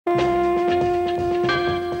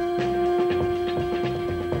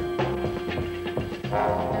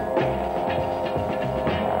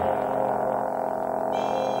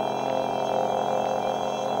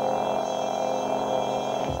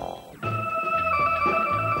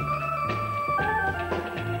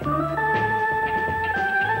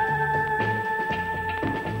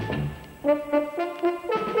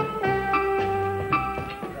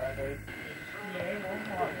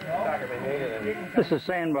This is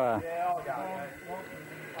sandbar.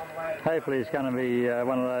 Hopefully it's going to be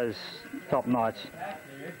one of those top nights.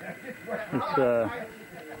 It's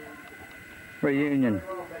reunion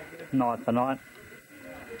night tonight.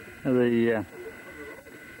 The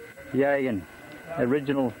Yagan,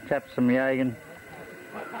 original chaps from Yagan.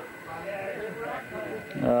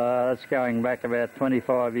 That's going back about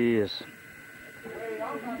 25 years.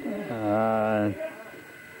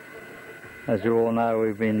 As you all know,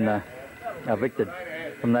 we've been evicted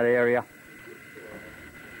from that area.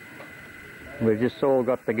 We've just all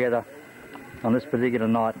got together on this particular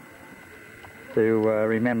night to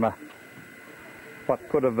remember what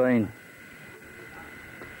could have been.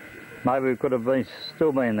 Maybe we could have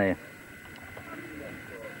still been there.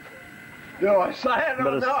 Do I say it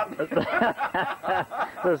or not?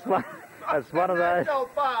 It's one of those. National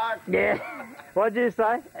Park. Yeah. What'd you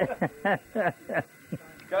say?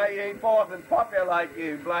 Go ye forth and populate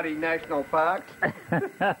you bloody national parks.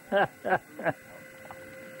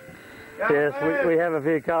 Yes, we have a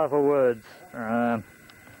few colourful words to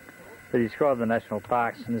describe the national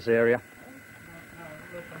parks in this area.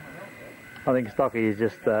 I think Stockie has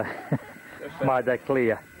just made that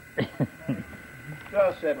clear.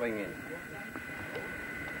 Just settling in.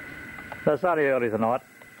 So it's only early tonight.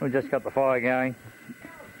 We've just got the fire going.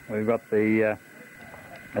 We've got the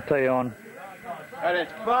tea on. And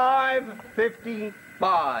it's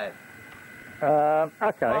 5:55.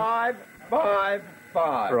 Okay.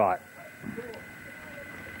 5:55. Right.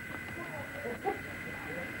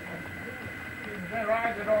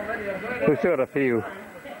 We've still got a few of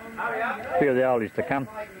the oldies to come.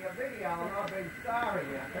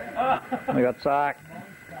 We've got Sark,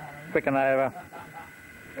 over,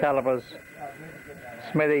 Calipers,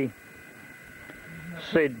 Smithie,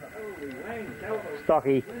 Sid,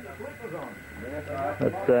 Stockie.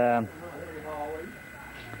 But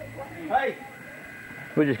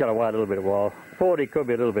we just got to wait a little bit while. Fordie could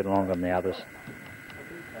be a little bit longer than the others.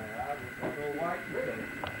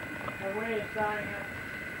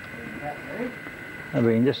 And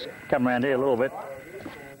we can just come around here a little bit.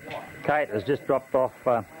 Kate has just dropped off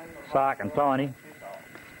Sark and Tiny.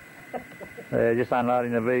 They're just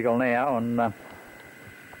unloading the vehicle now and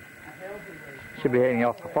should be heading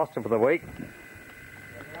off to Foster for the week.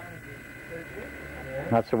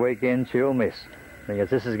 That's a weekend she'll miss because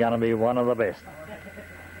this is going to be one of the best.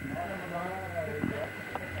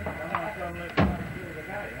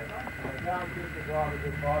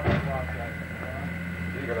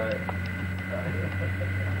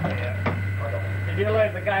 Did you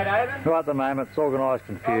leave the gate open? Right at the moment, it's organised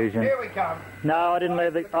confusion. Oh, here we come. No, I didn't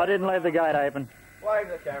leave the gate open. Wave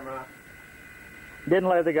the camera. Didn't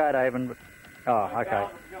leave the gate open. But, oh, okay.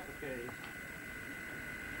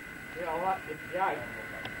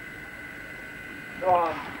 Go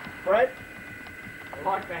on, Fred. I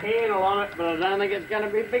like the handle on it, but I don't think it's going to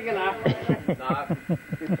be big enough. No.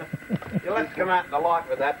 Yeah, let's come out in the light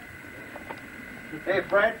with that. Here,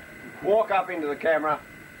 Fred, walk up into the camera,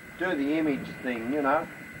 do the image thing, you know.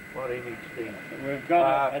 What image thing? We've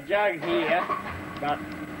got a jug here, but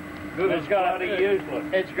it's got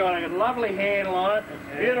a lovely handle on it. It's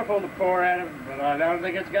beautiful to pour out of, but I don't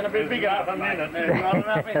think it's going to be big enough. There's not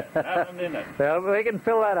enough in it. Well, we can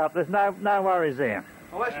fill that up. There's no worries there.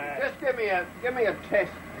 Well, just give me a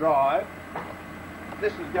test drive.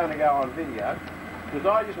 This is going to go on video because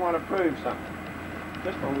I just want to prove something.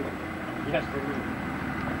 Just a little. Just a little.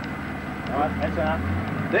 All right, that's enough.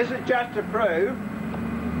 This is just to prove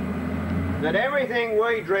that everything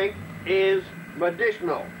we drink is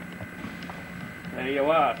medicinal. There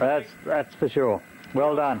you are. That's for sure.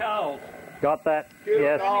 Well done. Cold. Got that?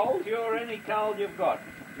 Yes. Cure any cold you've got.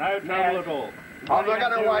 No trouble at all. I'm not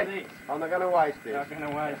going to waste. I'm not going to waste this. Not going to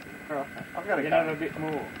waste it. Right. I've got to have a bit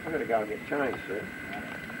more. I've got to go and get changed, sir.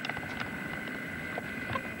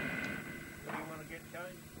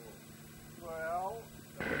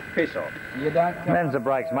 Piss off. You don't. Them's the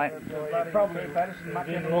brakes, mate. Probably Patterson much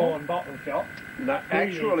in the law and bottle shop. No,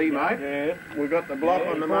 actually, mate, we've got the block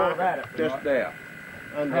on the mark just there.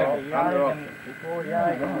 Under off. Before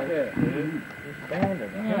Yagan.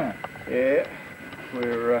 Disbanded. Yeah.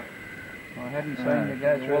 We're. I hadn't seen you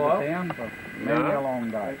go through the town for many a long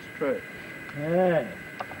day. That's true. Yeah.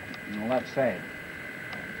 Well, that's sad.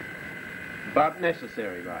 But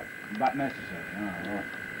necessary, mate. But necessary. Oh, right.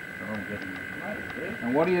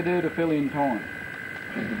 And what do you do to fill in time?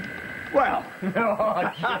 Well. Oh,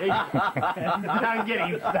 gee. Don't get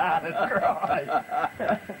him started, Christ.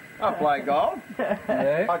 I play golf.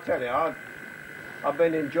 Yeah. I tell you, I've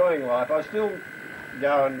been enjoying life. I still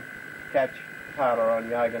go and catch harder on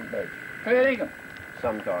Yagan Beach. Fair dinkum.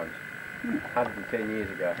 Sometimes. 110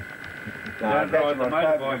 years ago. Don't ride the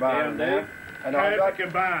motorbike down there. And I got,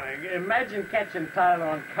 Copacabana. Imagine catching Taylor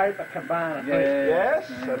on Copacabana. yes,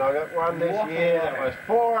 and I got one this year that was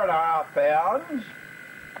 4.5 pounds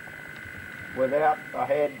without the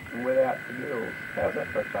head and without the gills. How's that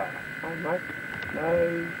for a tailor? Oh, mate,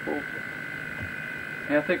 no bullshit.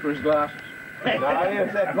 How thick were his glasses? No, it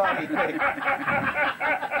was that bloody thing.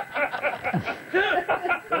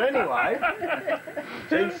 But anyway,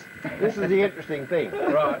 since this is the interesting thing,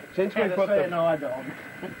 right? Since we put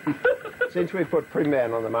since we put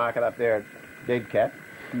Primban on the market up there at Dead Cat,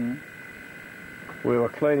 we were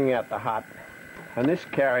cleaning out the hut, and this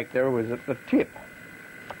character was at the tip.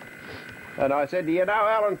 And I said, do you know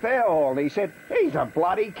Alan Fairhall? And he said, he's a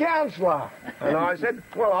bloody councillor. And I said,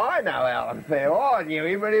 well, I know Alan Fairhall. I knew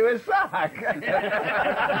him when he was Sark.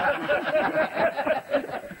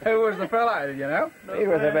 Who was the fellow, you know? He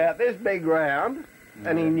was about this big round,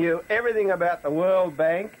 and he knew everything about the World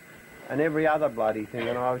Bank and every other bloody thing.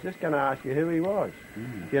 And I was just going to ask you who he was. Do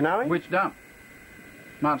you know him? Which dump?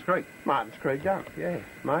 Martin's Creek. Martin's Creek dump, yeah.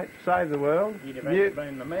 Mate, saved the world. You'd have actually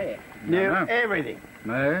been the mayor. Knew No. everything.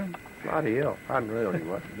 No, Bloody hell, unreal he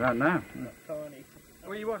was. don't know. Tiny.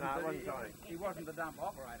 Well, he wasn't, No, it wasn't tiny. he wasn't the dump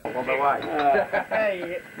operator. On the way.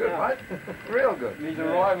 Hey, Good, mate. Real good. He's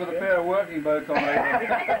arrived with a pair of working boots on.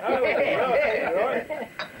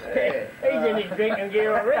 he's in his drinking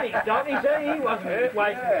gear already, Stockie, so he wasn't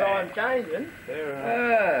wasting time changing.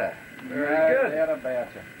 Very good. Out about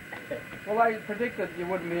you. Well, they predicted you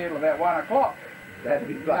wouldn't be here till about 1 o'clock. That'd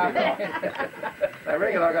be bloody I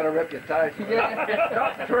reckon I got a reputation. Yeah,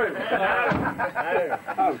 not true.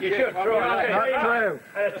 No. You should try it. Not true.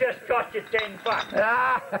 And it's just cost you $10.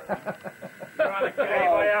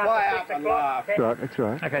 Play up and laugh. That's right, that's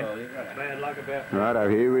right. Okay. Bad luck about Righto,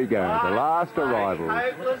 here we go. The last arrival.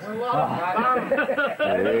 Hopeless lot.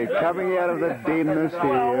 They're coming out of the dimness Well,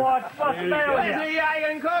 here. what's the smell Where's here? the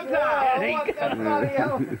Jagan cocktail? What the bloody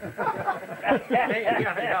hell?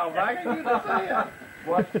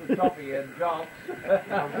 Watch the toppy and jumps.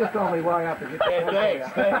 I'm just on my way up to get there.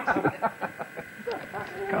 Thanks.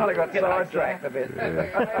 Kind of got sidetracked a bit.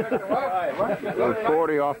 Well,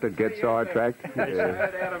 Fordie often gets sidetracked. Yeah.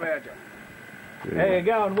 Out about you. How you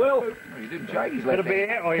going, Will? He didn't shake his Bit left of hand.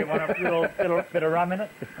 beer, or you want a little bit of rum in it?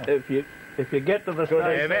 If you get to the stage,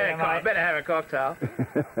 better have a cocktail.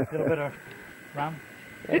 a little bit of rum.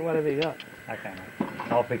 What have you got? Okay, mate.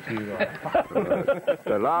 I'll fix you up.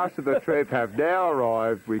 The last of the troop have now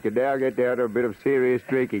arrived. We can now get down to a bit of serious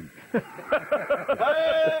drinking.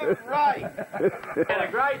 Right. Had a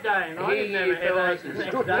great day, and I didn't have a headache the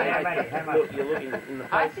next day. How much? Look, you're looking in the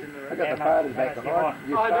face in the I got the photos back behind.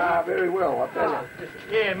 You star very well, I tell you.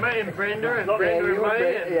 Yeah, me and Brenda, and Yeah, Brenda you and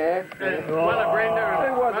me, and, yeah. and one of Brenda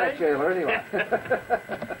Who was that and Sheila anyway? I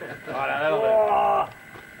don't know. Oh,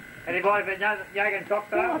 anybody been Jagan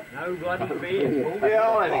cocktail? No bloody beer. Yeah,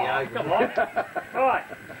 I'll have a go. Come on. Right,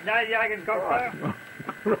 no Jagan cocktail?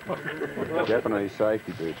 Japanese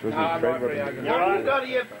safety boots, wasn't it? Fred?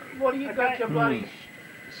 What do you got your bloody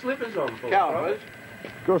slippers on for? Calipers.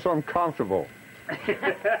 Because I'm comfortable.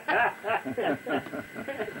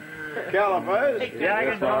 Calipers.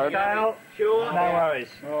 Jagan cocktail? Sure. No worries.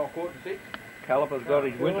 Oh, 4 to 6. Calipers got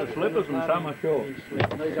his winter slippers and some are short.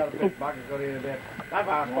 These other big buckets got in about Have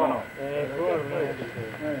a spot.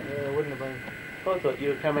 Wouldn't have been. I thought you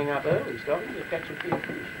were coming up early, Stockie, to catch a few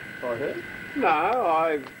fish. I heard.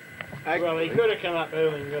 No, Well, he could have come up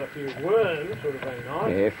early and got a few worms, would have been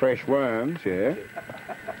nice. Yeah, fresh worms, yeah.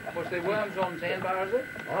 Was there worms on sandbar, is it?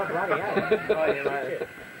 Oh, bloody hell. Oh, you know,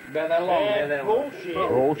 About that long. yeah, bullshit.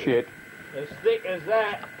 Bullshit. As thick as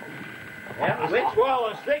that. Yeah, well,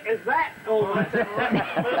 as thick as that. Almost. But it's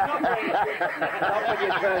not very thick.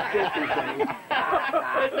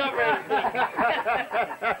 It's not very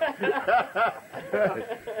thick.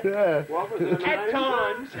 Yeah. what was the name? At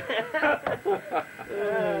times.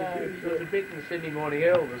 There was a bit in the Sydney Morning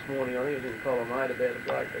Herald this morning. I think it was in column 8 about a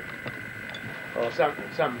bloke that,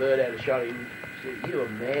 some bird had a shot at him. Said, "You a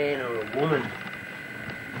man or a woman?"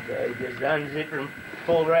 So he just unzipped and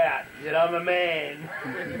pulled her out. He said, "I'm a man."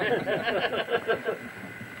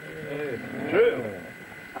 True.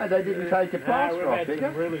 Oh, they didn't take your plaster We've off, had did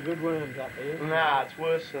some you? really good worms up here. Nah, it's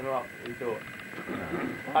worse than we thought.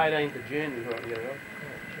 18th of June we thought we get it off.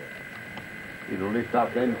 It'll lift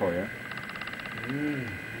up then for you.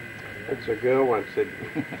 That's a girl once said.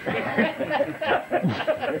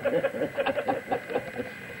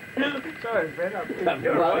 Sorry, Fred.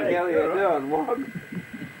 You're right. How you doing, Wog?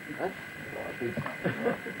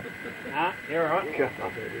 You're right.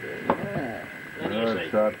 Then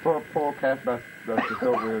you see. Poor Cass must have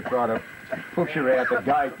thought we were trying to push her out the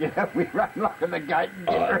gate. You know, we run like to the gate and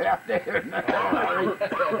get her out there. No,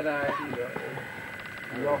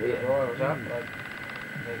 she's off the Royals up, but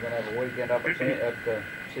they're going to have a weekend up at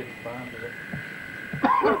City Farm, is it?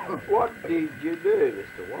 What did you do,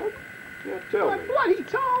 Mr. White? Now tell me. I bloody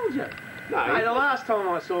told you. No, Hey, the last time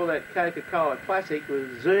I saw that Coca-Cola Classic was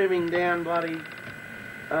zooming down bloody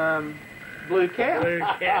Blue Cow. Blue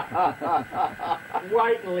Cow.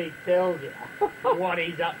 Wait till he tells you what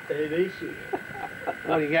he's up to this year.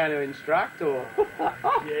 What are you going to instruct or?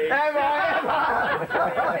 Yeah.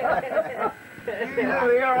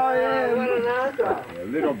 Here I am. What an asshole. A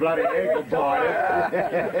little bloody ankle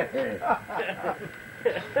biter.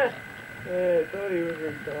 Yeah, thought he was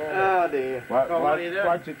retired. Oh dear. What do you do?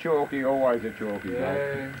 once a chalky, always a chalky, mate.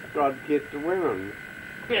 Yeah. Tried to get the women.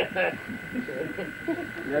 I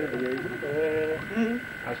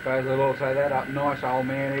suppose they'll all say that up. Nice old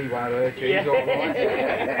man, he won't hurt you. He's all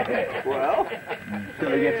right. Well,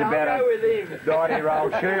 Till he gets about I'll go with him.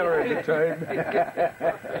 90-year-old Sheila in the team.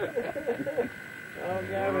 I'll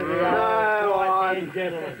go with the No, white-haired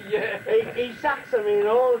gentleman. Yeah. He sucks them in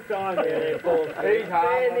all the time down there, Paul. He's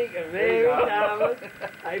harmless. Very harmless.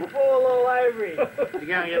 They fall all over him. You're going to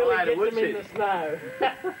get a Until load he of wood gets them in the chips. snow.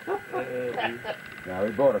 No, we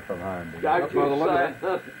bought it from home. didn't we? don't By the look you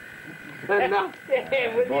of say no.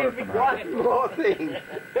 Yeah, with Bought you it be from quiet. One more thing. Up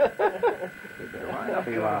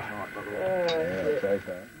here last night, by the way. Yeah, I'd say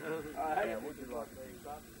so.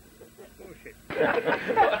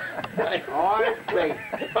 I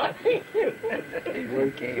think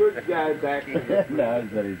we should go back in. No,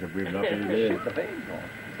 that he's a whim up in there.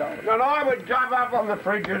 And I would jump up on the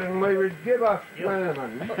fridges and we would give a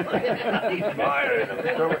sermon. To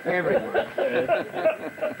everyone.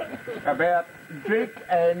 About drink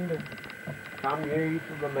and... Come ye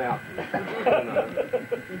to the mountain.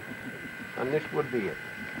 And this would be it.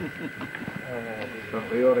 But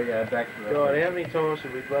we ought to go back to the... God, how many times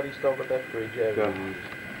have we bloody stopped at that bridge over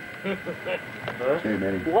the years? Too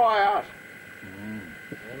many. Why us?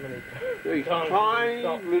 How many These times tiny we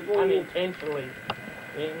stop little unintentionally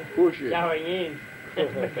bushes. going in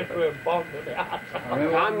because we're bogged about. I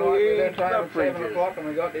remember one Come night we ye left to home the at 7 fridges. o'clock and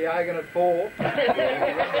we got to Yagan at 4. Was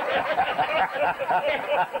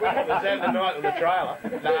that the night with the trailer?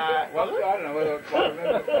 Nah, I don't know whether it's I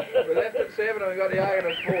remember. We left at 7 and we got to Yagan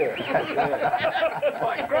at 4.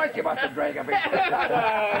 My Christ, you must have drank a bit. No,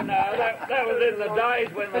 that was in the days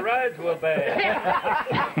when the roads were bad.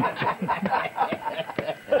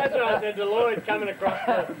 That's what I said to Lloyd coming across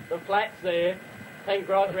the flats there. Thank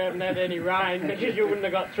God we haven't had any rain because you wouldn't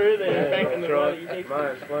have got through there back in the bloody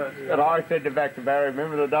Most. And I said to back to Barry,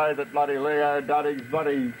 remember the day that bloody Leo Dunning's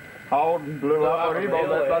bloody hole and blew up on him on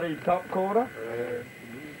that bloody top corner?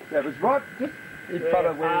 That was right just in front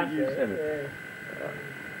of where you said it.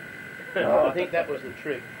 I think that was the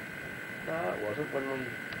trick. No, it wasn't. When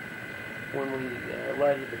we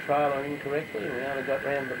loaded the trailer incorrectly and we only got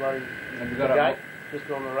round the bloody gate, just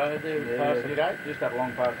on the road there, past the gate. Just got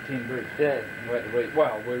along past the Tin Bridge. Yeah. We had to we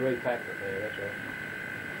repacked it there, that's right.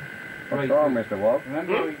 What's wrong, Mr. Walt?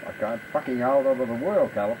 Remember we... I can't fucking hold on to the wheel,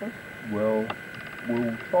 Calipers. Well,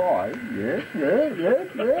 we'll try. Yes.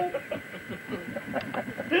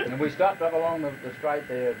 And we stopped up along the straight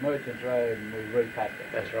there at Merchants Road and we repacked it.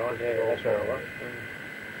 That's right, yeah, that's right. Well,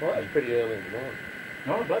 that was pretty early in the morning.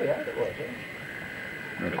 No, bloody hard it was, yeah.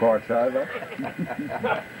 We're quite sober.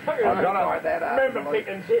 I remember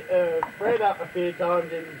picking Fred up a few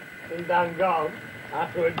times in Dungog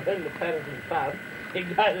after we'd been to Patterson's pub.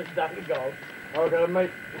 He'd go to Dungog. I was going to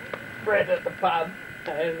meet Fred at the pub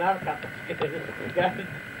and another couple of skitters. Go to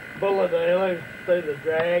Bulladoola, see the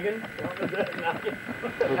dragon. What was it? Nothing.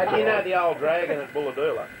 And you know the old dragon at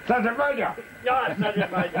Bulladoola? Sergeant Major! No, it's not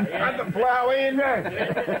just Major, yeah. And the plough in there.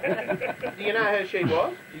 Do you know who she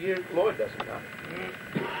was? Lloyd doesn't know.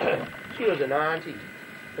 She was an auntie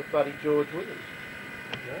of bloody George Williams.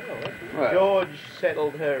 George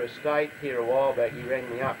settled her estate here a while back. He rang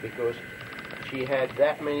me up because she had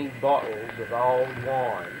that many bottles of old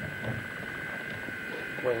wine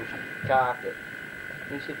when she carved it.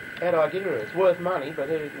 And he said, how do I get her? It's worth money, but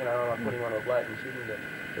I put him on a bloke in Sydney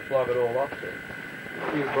to flog it all off to.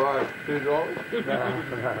 You buy $2? No.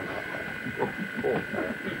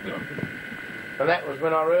 And that was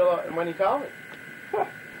when I realised, when he told me.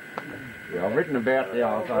 Yeah, I've written about the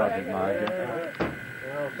old Sergeant Major.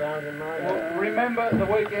 The old Sergeant Major. Well, remember the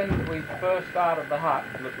weekend we first started the hut?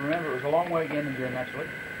 Remember it was a long weekend in June actually.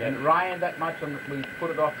 And it rained that much and we put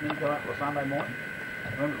it off until Sunday morning.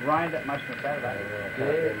 Remember it rained that much on Saturday. I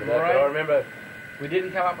remember. We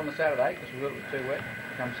didn't come up on the Saturday because we thought it was too wet.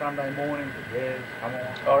 Come Sunday morning, yes, come on.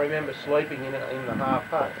 I remember sleeping in the half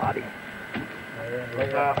hut. Bloody. The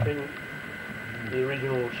half in the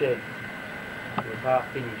original shed. It was half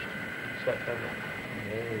finished. Saturday night.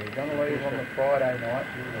 Yeah, we're going to leave on the Friday night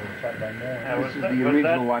or Saturday morning. This is the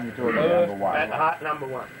original one you're talking about, number one. At hut number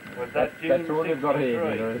 1. Was that June That's all you've got here,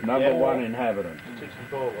 63? number one inhabitant.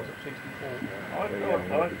 64, was it? 64? I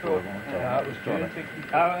thought. No, it was June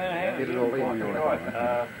 64. Oh, yeah, Get it all in your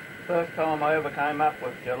right. First time I ever came up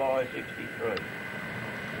was July 63.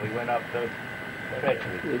 We went up to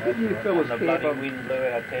Treachery. Didn't you fellas The bloody wind blew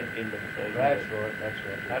our tent into the sea. That's right, that's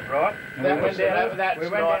right. That right?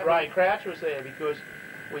 That's night Ray Crouch was there because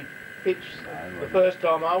we pitched, the first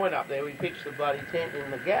time I went up there, we pitched the bloody tent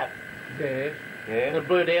in the gap. Yeah. And it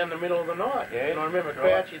blew down the middle of the night. Yeah. And I remember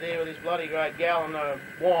Crouchy there with his bloody great gallon of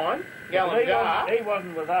wine, gallon jar. He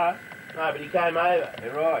wasn't with us. No, but he came over.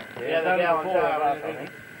 You're right. Yeah, the done gallon before jar. us, I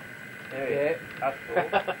think. Yeah. Us four.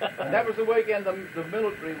 And that was the weekend the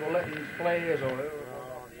military were letting flares or whatever.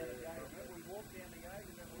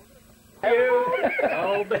 I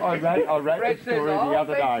read Fred the says, story the I'll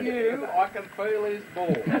other bet day. you I can feel his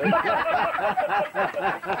ball.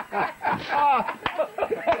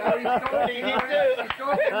 He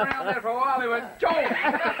talking around there for a while, he went, John!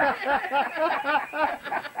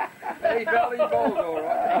 He felt his balls all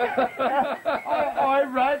right. I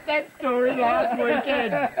wrote that story last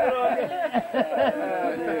weekend.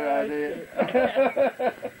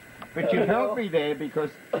 But you helped me there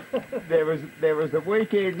because there was a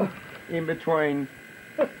weekend in between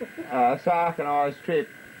Sark and I's trip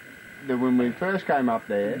when we first came up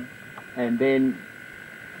there, and then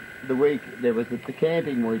there was the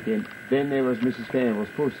camping weekend. Then there was Mrs. Campbell's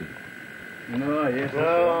pussy. No, yes.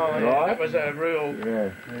 Oh, yeah. Right? That was a real...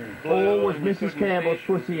 Yeah. Or was Mrs. Campbell's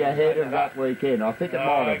pussy ahead of that weekend? I think it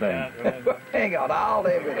might have been. Hang on, hold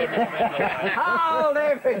everything. Hold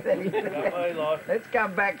everything. Let's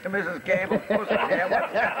come back to Mrs. Campbell's pussy now.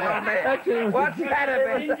 What's going on there? What's that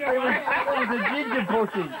about? It was a ginger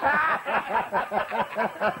pussy.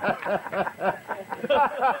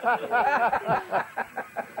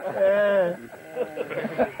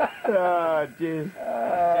 Oh, jeez.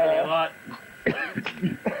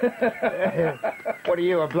 What are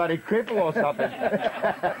you, a bloody cripple or something?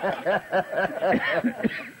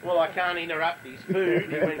 Well, I can't interrupt his food.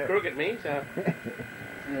 He went crook at me, so...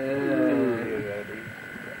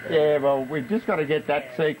 Yeah, well, we've just got to get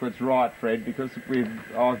that sequence right, Fred, because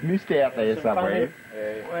I've missed out there somewhere.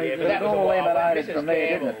 Yeah, but that was all emanated from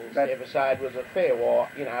there, didn't it? That episode was a fair while,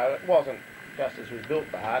 you know, it wasn't just as we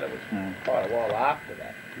built the hut, it was quite a while after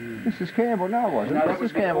that. Mrs. Campbell, no, it wasn't.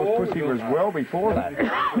 Mrs. Campbell's pussy was well before that.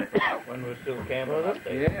 When we were still camping up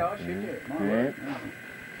there. Yeah, I should Yeah.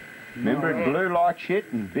 Remember it blew like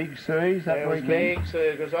shit and big seas that It was weekend?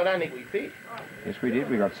 big, because I don't think we fished. Yes, we did.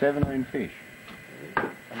 We got 17 fish.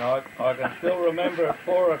 And I can still remember at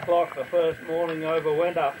 4 o'clock the first morning I ever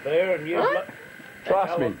went up there and you...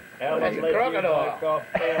 Trust me. That's a crocodile.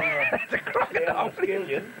 That's a crocodile.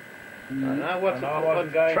 Skillion. I know what's And I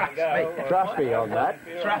wasn't going to go. Trust me on that.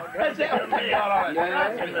 That's out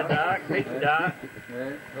in the dark, pitch dark.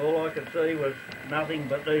 All I could see was nothing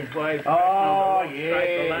but these waves. Oh,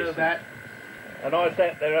 straight below yes, them. that. And I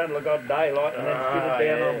sat there until I got daylight and then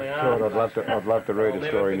skidded down on my arm. God, I'd love to read a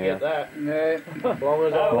story now. That. Yeah. As long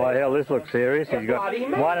as I... Oh, hell, this looks serious. He's got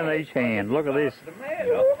one in each hand. Look at this.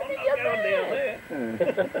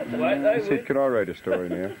 Sid, can I read a story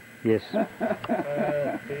now? Yes.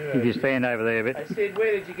 If you stand over there a bit. I said,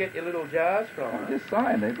 where did you get your little jars from? I'm just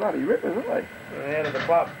saying, they're bloody rippers, aren't they? Out of the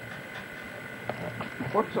club.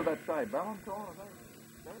 What's that say, Valentine?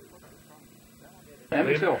 And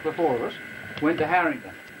myself, the four of us, went to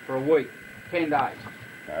Harrington for a week, 10 days.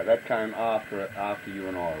 No, that came after you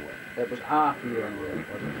and I went. That was after you and wasn't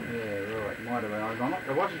it? Yeah, right. Might have been.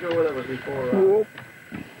 I wasn't sure whether it was before or after.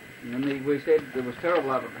 And we said it was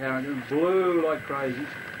terrible up at Harrington, blew like crazy.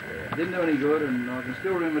 Didn't do any good, and I can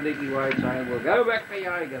still remember Dickie Wade saying, "Well, go back to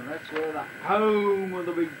Yagan. That's where the home of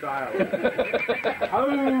the big tail is."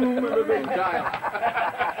 Home of the big tail.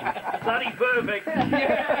 Bloody perfect.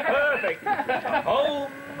 Perfect.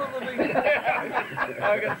 Home of the big tail.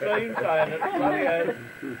 I can see him saying it. Bloody hell.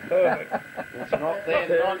 Perfect. It's not there,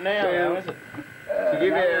 not now, though, is it? To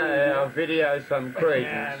give our video some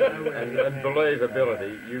credence and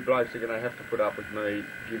believability, you blokes are going to have to put up with me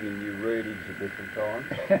giving you readings at different times.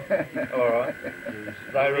 All right.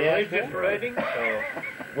 They religious readings? Or?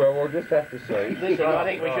 Well, we'll just have to see. Listen, I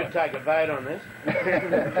think we should take a vote on this.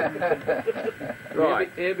 Right.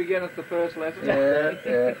 Here beginneth the first lesson.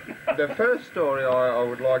 The first story I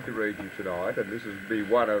would like to read you tonight, and this will be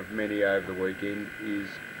one of many over the weekend, is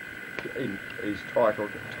is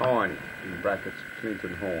titled Tiny, in brackets,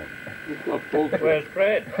 Clinton Horn. Where's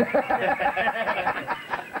Fred?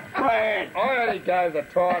 Fred! I only gave the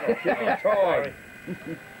title. Give me time.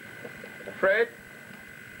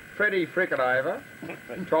 Freddie Frickedover,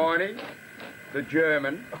 Tiny, the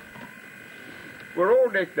German, were all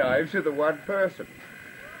nicknames of the one person,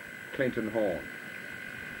 Clinton Horn.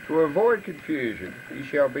 To avoid confusion, he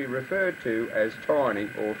shall be referred to as Tiny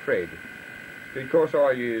or Fred, because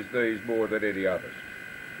I use these more than any others.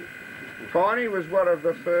 Tiny was one of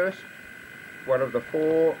the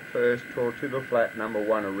four first Tortilla Flat No.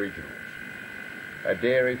 1 originals. A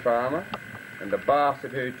dairy farmer and a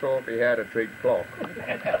bastard who taught me how to drink clock.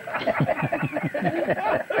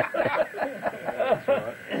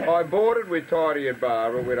 I boarded with Tiny and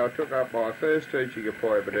Barbara when I took up my first teaching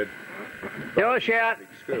appointment at Your shout.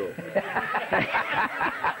 school.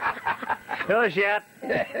 Your shout.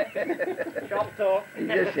 Shop talk. He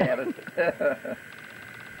just shouted.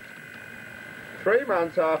 3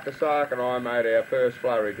 months after Sark and I made our first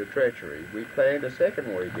flurry to treachery, we planned a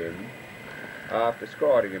second weekend after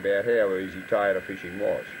scolding about how easy tailor fishing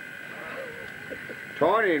was.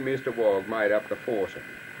 Tiny and Mr. Wog made up the foursome,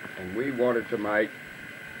 and we rented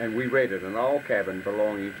an old cabin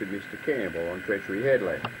belonging to Mr. Campbell on Treachery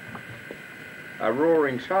Headland. A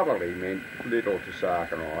roaring southerly meant little to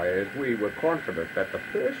Sark and I, as we were confident that the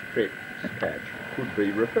first trip's catch could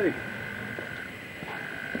be repeated.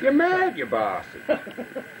 "You're mad, you bastard,"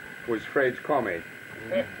 was Fred's comment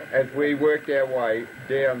as we worked our way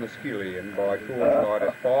down the Skillion by torchlight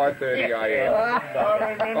at 5:30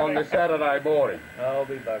 a.m. on the Saturday morning. I'll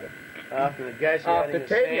be buggered. After negotiating After the 10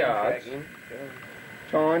 sand yards, tracking,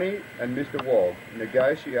 Tiny and Mr. Wog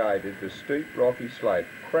negotiated the steep rocky slope,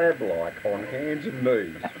 crab-like on hands and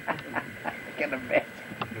knees. Get a bet.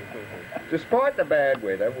 Despite the bad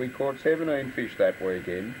weather, we caught 17 fish that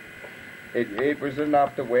weekend. It was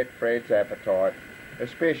enough to whet Fred's appetite,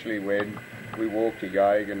 especially when we walked to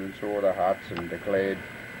Yagan and saw the huts and declared,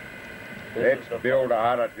 "Let's build a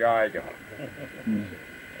hut at Yagan."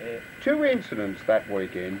 2 incidents that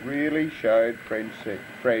weekend really showed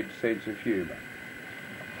Fred's sense of humour.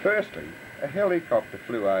 Firstly, a helicopter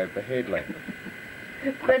flew over the headland.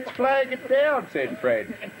 "Let's flag it down," said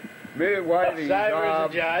Fred, waving his Sabre as a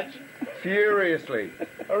arm judge. furiously.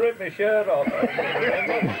 I ripped my shirt off.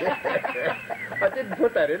 I didn't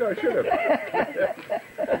put that in, I should have.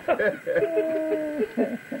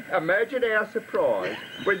 Imagine our surprise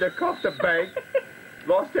when the copter banked,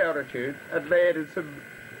 lost altitude, and landed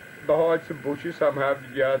behind some bushes some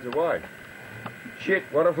 100 yards away. Shit,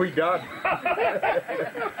 what have we done?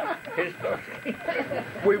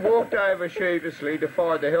 We walked over sheepishly to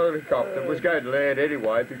find the helicopter was going to land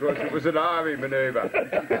anyway because it was an army manoeuvre.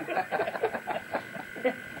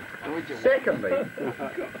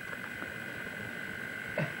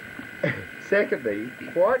 Secondly,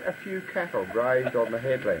 quite a few cattle grazed on the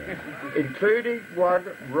headland, including one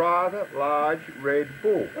rather large red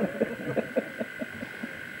bull.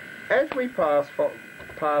 As we passed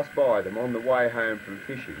by them on the way home from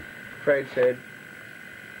fishing, Fred said,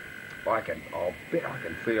 I'll bet I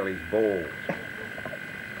can feel his balls."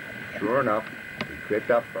 Sure enough, he crept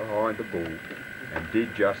up behind the bull and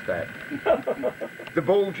did just that. The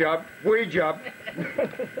bull jumped, we jumped,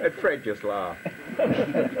 and Fred just laughed.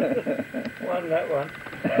 Won that one.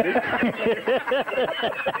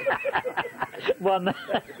 One.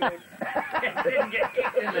 Didn't get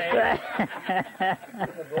kicked in there.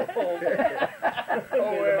 The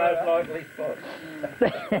most likely spot.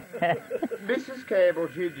 Mrs. Campbell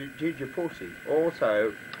Ginger Pussy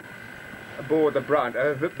also bore the brunt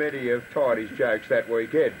of many of Tiny's jokes that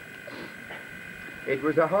weekend. It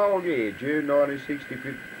was a whole year, June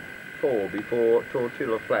 1964, before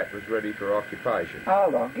Tortilla Flat was ready for occupation.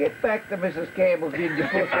 Hold on, get back to Mrs. Campbell's ginger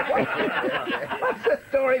pussy. What's the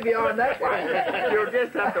story behind that one? You'll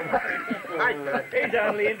just have to wait. He's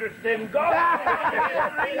only interested in golf.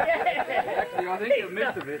 Actually, I think you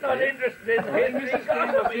missed a bit Not there. interested in I think Mrs.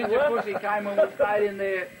 Campbell's ginger pussy came and we stayed in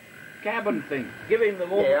their cabin thing. Give him the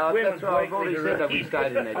woman. Yeah, women's that's right. I've already weekly said that we to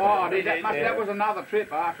stayed in there. Oh, that was another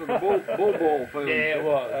trip after the bull ball film. Yeah, it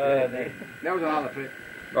was. That was another trip.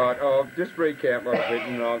 Right, I'll just recount what I've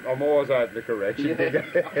written. I'm always open to correction.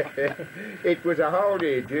 It was a whole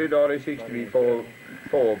year, June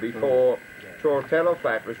 1964, before Tortilla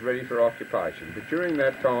Flat was ready for occupation. But during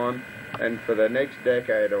that time, and for the next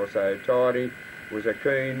decade or so, Tiny was a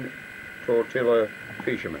keen Tortilla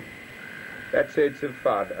fisherman. That sense of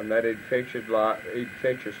fun and that infectious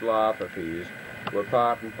laugh of his were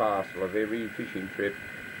part and parcel of every fishing trip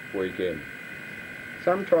weekend.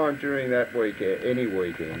 Sometime during that weekend, any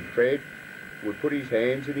weekend, Fred, would put his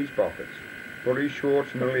hands in his pockets, pull his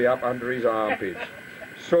shorts nearly up under his armpits,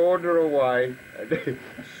 saunter away, and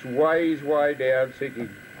sway his way down singing,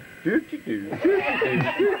 doo-doo-doo, doo-doo-doo,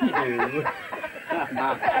 doo-doo-doo. I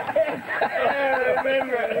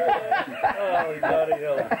remember it. Oh, bloody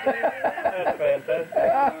hell. That's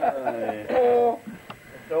fantastic. Or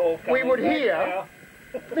It's all we coming would back hear, now.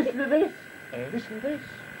 listen to this, listen to this.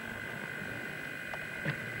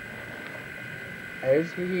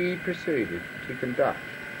 As he proceeded to conduct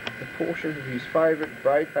a portion of his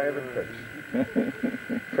great favourite piece,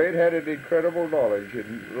 Fred had an incredible knowledge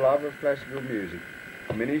and love of classical music.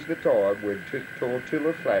 Many's the time when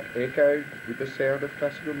Tortilla Flat echoed with the sound of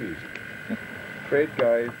classical music. Fred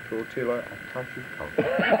gave Tortilla a touch of culture.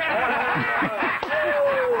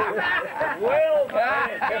 Well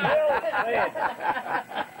said. Well said.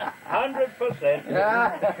 100%.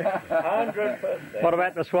 100%. What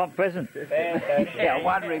about the swamp pheasant? Fantastic. Yeah, I'm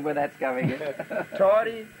wondering where that's going in.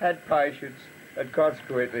 Tidy had patience and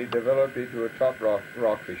consequently developed into a top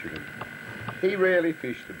rock fisherman. He rarely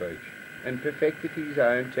fished the beach and perfected his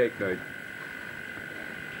own technique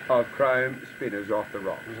of chrome spinners off the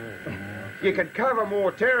rocks. You can cover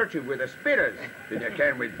more territory with the spinners than you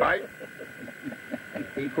can with bait.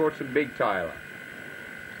 He caught some big tailor,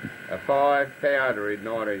 a 5-pounder in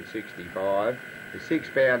 1965, a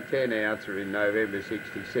 6-pound 10-ouncer in November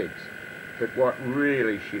 66. But what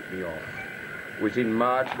really shit me off was in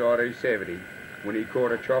March 1970 when he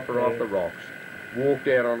caught a chopper off the rocks, walked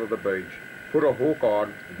out onto the beach, put a hook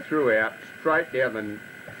on and threw out straight down the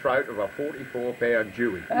throat of a 44-pound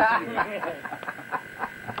Jewy.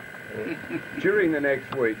 During the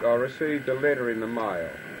next week I received a letter in the mail.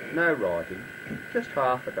 No writing, just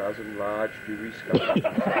half a dozen large Jewy skulls.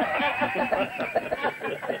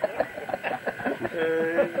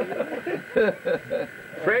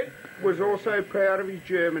 Fred was also proud of his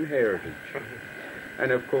German heritage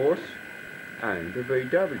and of course owned a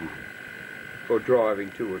VW. For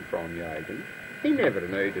driving to and from Yagan, he never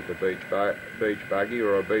needed a beach buggy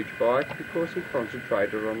or a beach bike because he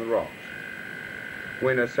concentrated on the rocks.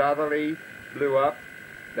 When a southerly blew up,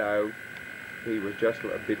 though, he was just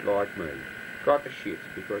a bit like me. Got the shits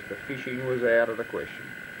because the fishing was out of the question.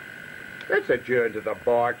 Let's adjourn to the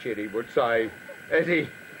bike shed, he would say, as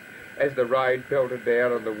the rain pelted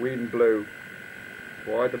down and the wind blew.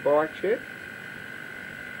 Why the bike shed?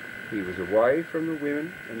 He was away from the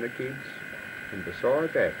women and the kids, and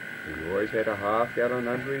beside that, he always had a half-gallon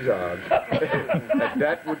under his arms, and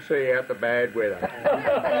that would see out the bad weather.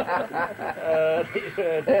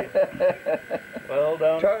 Well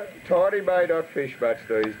done. Tidy may not fish much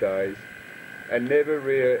these days, and never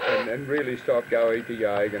really stopped going to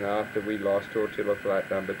Yagan after we lost Tortilla Flat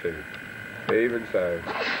number 2. Even so,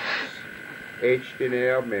 etched in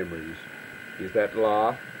our memories is that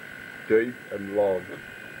laugh, deep and long,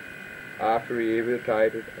 after he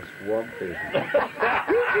imitated a swamp pheasant.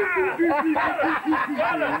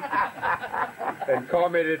 And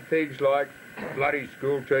commented things like, bloody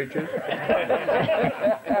school teachers.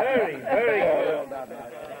 Very, very good.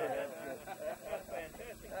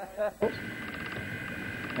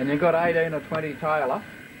 And you've got 18 or 20 tailor,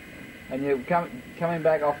 and you're coming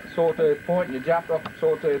back off Sawtooth Point, and you jumped off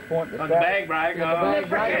Sawtooth Point. On the bag break. The bag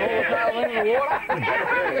break, all the tail in the water.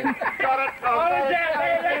 Got it. I was out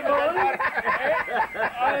there that morning.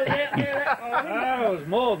 No, it was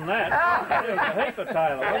more than that. It was a heap of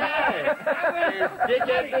tailor, wasn't it? Did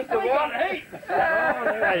you think the one heat?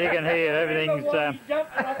 As you can hear,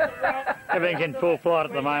 everything's in full flight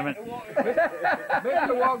at the moment.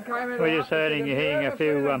 Mr. Wog came in. We're just hearing a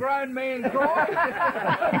few grown men cry.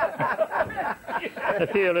 a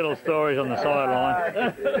few little stories on the sideline.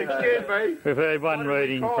 Excuse me. We've heard one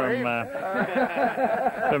reading from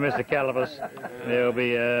Mr. Calipers. There'll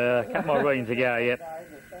be a couple more readings to go yet.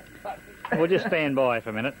 We'll just stand by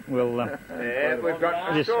for a minute. We'll. Yeah, we've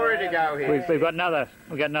got a story to go here. We've got another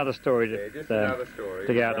story another story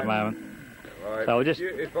to go at the moment. Right. So we'll just.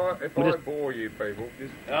 If I bore you people,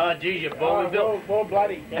 just. Oh, geez, you bore me, Bill. More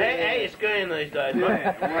bloody. How you skiing these days,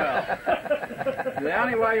 mate? Well, the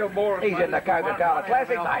only way you'll bore us. He's in the Coca-Cola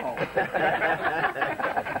Classic, mate.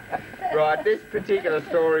 Right, this particular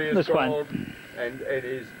story is This one. called, and it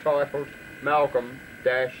is titled Malcolm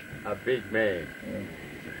Dash a Big Man.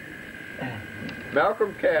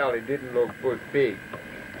 Malcolm Cowley didn't look big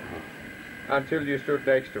until you stood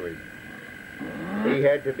next to him. He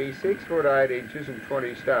had to be 6 foot 8 inches and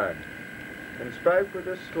 20 stone, and spoke with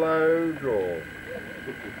a slow drawl.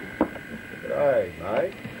 Hey,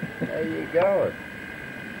 mate, how you going?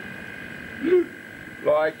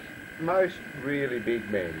 Like most really big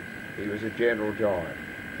men, he was a gentle giant,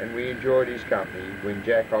 and we enjoyed his company when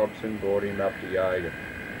Jack Hobson brought him up to Yeager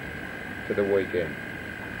for the weekend.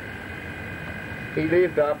 He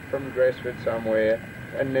lived up from Gresford somewhere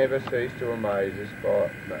and never ceased to amaze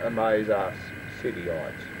us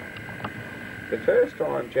cityites. The first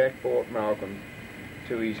time Jack brought Malcolm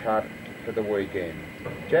to his hut for the weekend,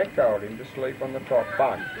 Jack told him to sleep on the top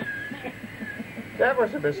bunk. That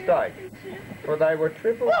was a mistake, for they were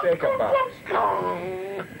triple-decker bunks,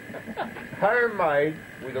 homemade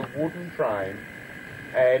with a wooden frame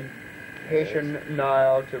and Hessian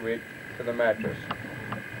nailed to it for the mattress.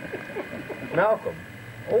 Malcolm,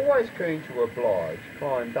 always keen to oblige,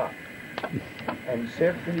 climbed up and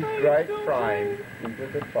set his great frame into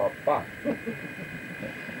the top bunk.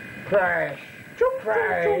 Crash!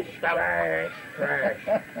 Crash! Crash!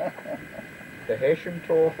 Crash! The Hessian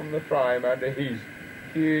tore from the frame under his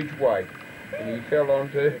huge weight, and he fell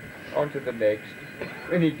onto the next,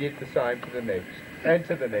 and he did the same to the next, and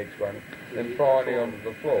to the next one, and finally onto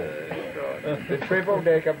the floor. The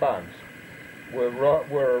triple-decker bunks were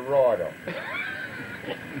a ride-off.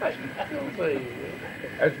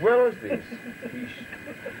 As well as this, his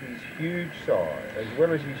huge size,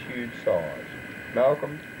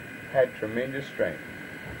 Malcolm had tremendous strength,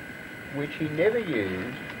 which he never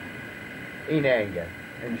used in anger,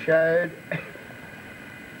 and showed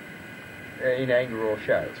in anger or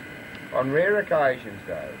shows. On rare occasions,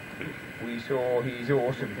 though, we saw his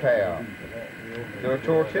awesome power. The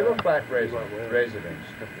Tortilla flat residents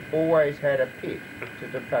always had a pit to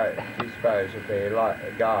dispose of their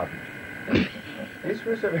garbage. This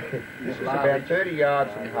was about 30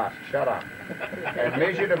 yards from the hut, shut up, and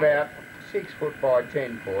measured about 6 foot by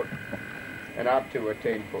 10 foot, and up to a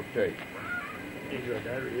 10 foot deep.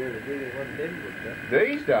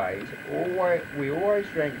 These days, we always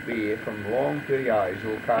drank beer from long PAs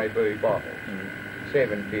or KB bottles,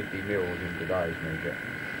 750 mils in today's measure,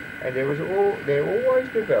 and there always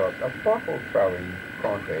developed a bottle throwing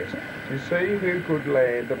contest to see who could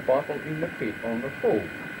land the bottle in the pit on the full,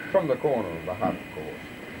 from the corner of the hut, of course.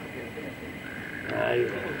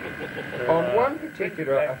 On one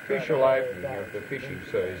particular official opening of the fishing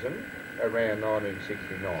season, around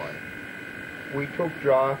 1969, we took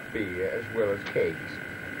draft beer as well as kegs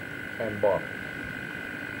and bottles.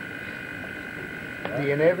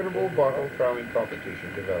 The inevitable bottle throwing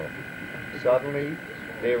competition developed. Suddenly,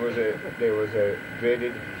 there was a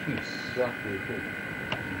dreaded hiss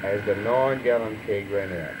as the 9-gallon keg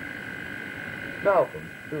ran out. Malcolm,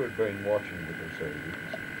 who had been watching the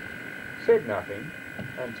proceedings, said nothing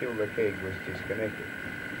until the keg was disconnected.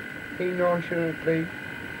 He nonchalantly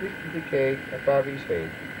lifted the keg above his head,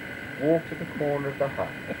 walked to the corner of the hut,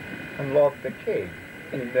 and lobbed the keg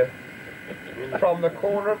from the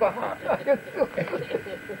corner of the hut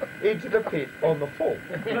into the pit on the full.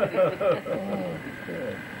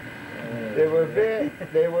 There were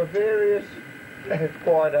various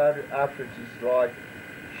quiet utterances like,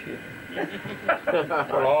 "Shit.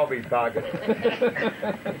 Well, I'll be buggered."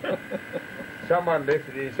 Someone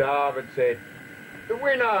lifted his arm and said, "The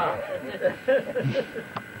winner!"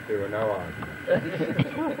 There were no arguments.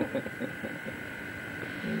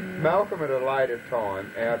 Malcolm at a later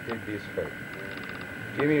time outdid this feat.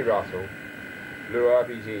 Jimmy Russell blew up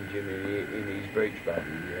his engine in his beach buggy,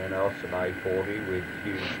 an Austin A40 with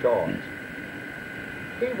huge tyres.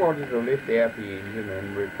 He wanted to lift out the engine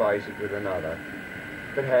and replace it with another,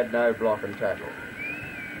 but had no block and tackle.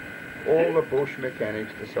 All the bush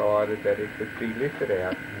mechanics decided that it could be lifted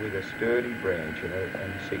out with a sturdy branch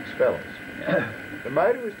and 6 fellas. The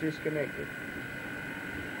motor was disconnected.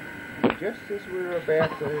 Just as we were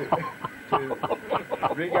about to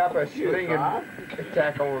rig up a sling and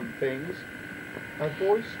tackle and things, a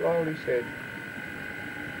voice slowly said,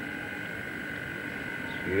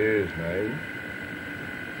 "Excuse me."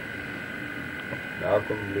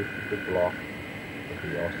 Malcolm lifted the block of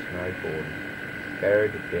the Austin A40,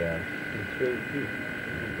 carried it down, and threw it in.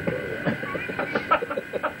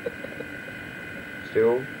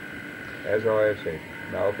 Still, as I have said,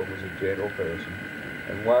 Malcolm was a gentle person,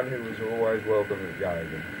 and one who was always welcome at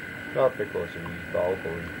Yeager, not because of his bulk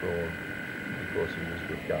or his fraud, because he was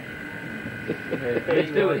good company. He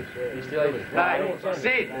still is. Hey,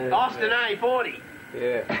 Sid, Austin A40.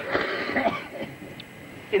 Yeah.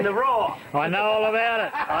 In the raw. I know all about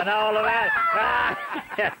it.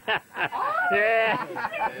 Yeah.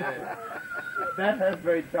 That has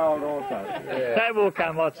been told also. Yeah. That will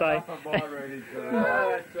come, I'd say.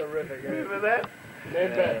 That's terrific. Remember that?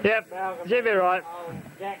 Yep, you'll be right.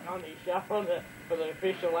 Jack on his shoulder for the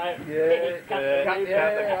official out. Cut the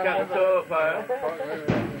top,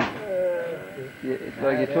 So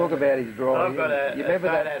you talk about his drawing. I've got a you remember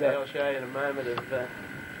photo that? that I'll show you in a moment of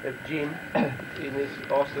of Jim in this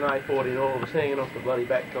Austin A40 and all of us hanging off the bloody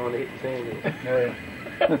back trying to hit the sand hill.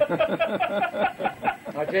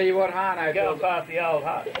 I tell you what, Harno Go tells past the old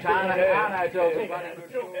hut. Harno tells a bloody good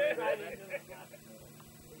story.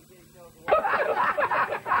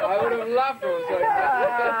 I would have loved to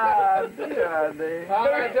have seen that.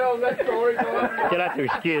 Harno tells that story. You'll have to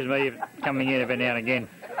excuse me coming in every now and again.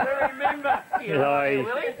 Remember,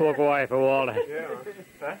 I walk away for a while to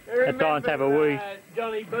at times have a wee.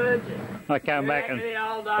 Johnny Burgess. I come back and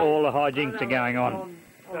all the hijinks are going on.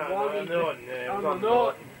 On the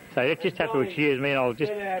north. So you just have to excuse me and I'll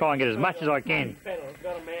just try and get as much as I can. Got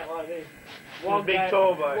them out like this. Big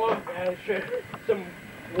tall boat. Some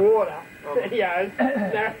water. Yeah.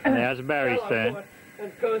 Now it's Barry's turn. And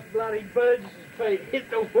of course, bloody Burgess's feet hit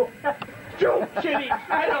the water. Shit him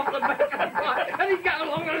straight off the back of the boat. And he got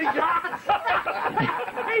along on his ass.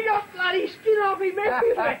 He got bloody skin off him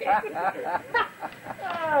everywhere.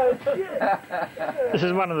 Oh, shit. This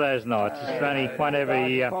is one of those nights. It's only one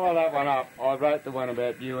every... Follow that one up. I wrote the one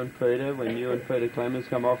about you and Peter, when you and Peter Clemens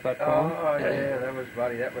come off that pond. Oh, yeah, that was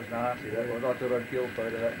bloody, that was nasty. That was, I thought I'd kill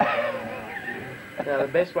Peter that time. Now, the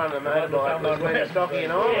best one of the motorbike was when Stockie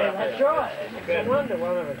and I were Yeah, up there. that's right. No wonder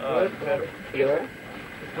one of us was. Yeah.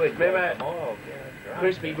 Remember,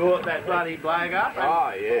 Crispy brought that bloody bloke up,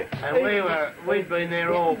 and we'd been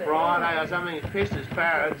there all Friday or something. It pissed us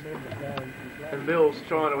parrots, and Bill's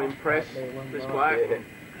trying to impress this bloke. And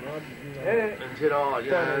said, oh, you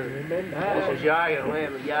know, this was Yoga and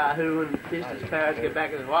Lamb and Yahoo and pissed his parrots get back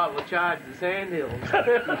and said, well, we'll charge the sand hills.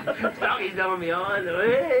 Stockie's on behind them,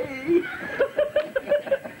 hey!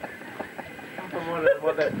 I wonder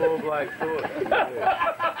what that poor bloke thought.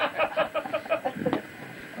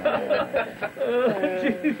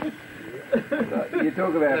 You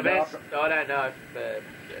talk about The best, I don't know if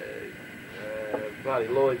bloody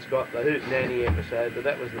Lloyd's got the Hoot Nanny episode, but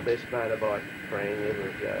that was the best motorbike prank ever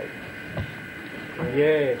of Joe.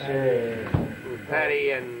 Yes, With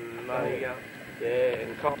Paddy and bloody,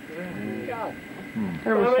 and Cock. It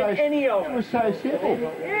was any of it was so simple.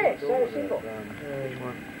 Yeah, so simple.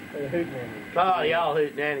 Oh, the old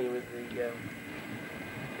Hoot Nanny with the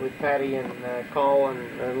with Paddy and Cole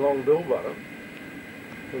and Long Bill Bottom.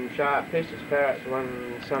 In Sharp Pistons Parrots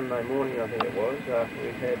one Sunday morning, I think it was, after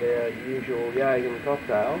we'd had our usual Jagan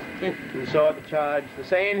cocktails, decided to charge the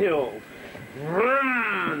sandhill.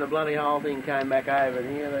 Vroom, and the bloody whole thing came back over,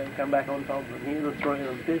 and here they come back on top of it. Here the three of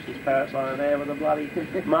them Pistons Parrots lying there with the bloody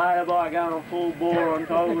motorbike going full bore on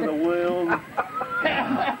top of the wheels.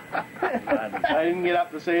 They didn't get up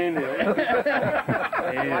the sandhill.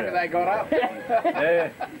 Lucky they got up.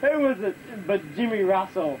 Who was it? But Jimmy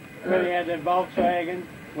Russell, when he had the Volkswagen,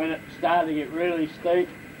 when it started to get really steep,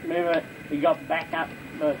 remember he got back up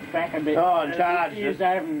the track a bit. Oh, and charged He was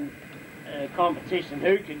having a competition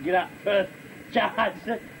who could get up first, charged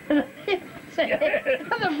it. And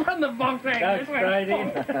the front of the Volkswagen just went straight in.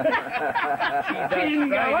 He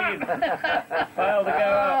didn't go up. Failed to go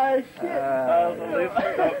up. Oh, shit. Failed to lift,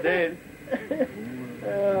 stop dead.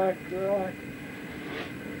 Oh, Christ.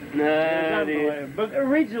 No, dear. But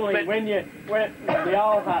originally, when the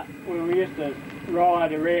old hut, when we used to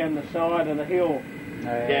ride around the side of the hill,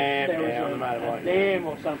 there was on the motorbike. a dam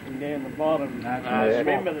or something down the bottom.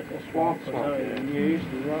 Remember the swamp or something, and you used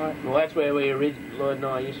to ride. Well, that's where Lloyd and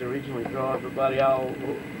I used to originally drive the bloody old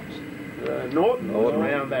Norton was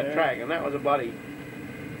around that track, and that was a bloody,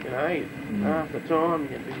 you know, half the time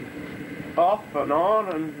you'd be off and on,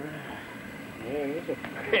 and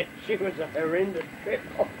she was a horrendous trip.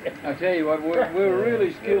 I tell you what, we were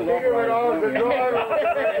really skilled operators.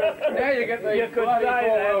 Now you get these bloody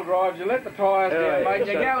four-wheel drives, you let the tyres down, mate,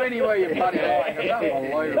 you go anywhere you bloody like. It's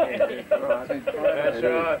unbelievable. that's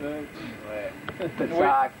right.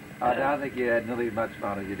 Sark, I don't think you had nearly as much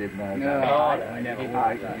fun as you did now. No, I never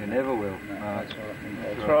will. You never will. No. That's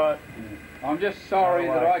right. I'm just sorry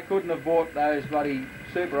that I couldn't have bought those bloody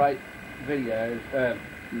Super 8 videos,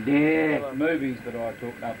 movies that I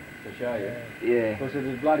took up to show you. Yeah. Because it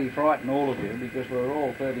would bloody frighten all of you because we're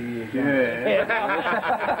all 30 years young. And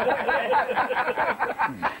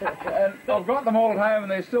I've got them all at home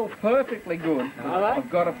and they're still perfectly good. I've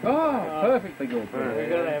got perfectly good.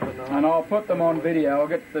 And I'll put them on video. I'll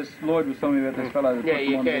get this, Lloyd was telling me about this fellow that Yeah, put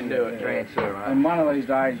them you on can video. do it, transfer, mate. And one of these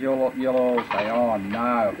days you'll all say, oh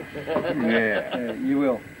no. Yeah, you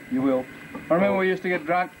will. I remember we used to get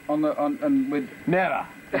drunk on we'd Never.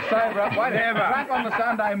 sober up. Wait, drunk on the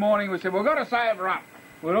Sunday morning. We said we've got to sober up.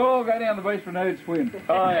 We'd all go down the beach for an nude swim.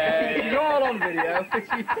 Oh, yeah. It's all on video.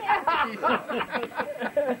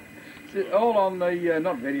 It's all on the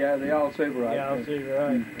not video, the old Super 8. Yeah, I'll see,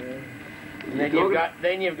 right. And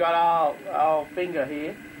then you've got old Finger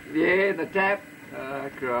here. Yeah, the tap. Oh,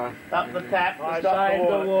 Christ. Up the tap to I stop saved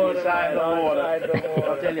the water. You saved the water. I saved the water.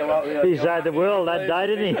 I'll tell you what. He saved the world that day,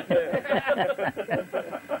 didn't he?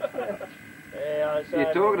 Yeah, I saved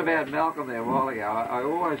You're talking about Malcolm there a while ago. I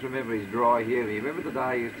always remember his dry humour. You remember the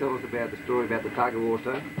day he was telling us about the story about the tug of war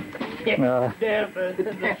team? Uh, down for the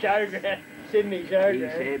showground, Sydney showground. He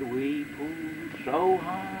said we pulled so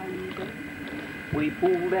hard, we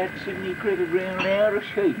pulled that Sydney cricket ground out of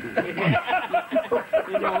shape.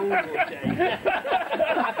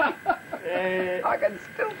 I can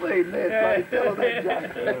still see Ned telling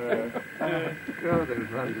that joke. God, that was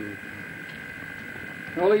funny.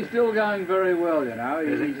 Well, he's still going very well, you know.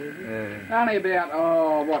 He's only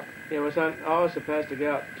about, what? Yeah, I was supposed to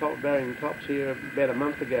go up top bearing tops here about a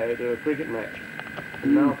month ago to a cricket match.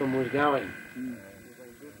 And Malcolm was going.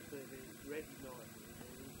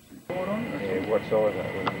 Yeah, what size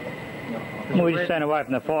that was? we're just staying away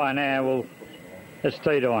from the fire now. Well, it's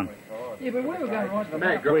tea time. Yeah, but we were going right to the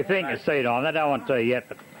back. We think it's tea time. They don't want tea yet,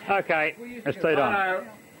 but okay, it's tea time.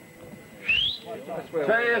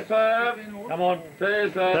 Tea serve. Come on. Tea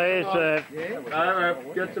serve. Tea serve. No,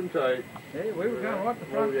 get some tea. Yeah, we were going right to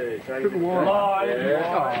the front. Took a while.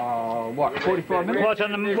 Yeah. Oh, what, 45 minutes? What's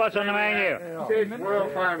on the menu? Sid's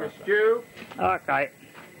world famous stew, Okay.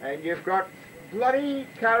 and you've got bloody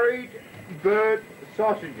curried bird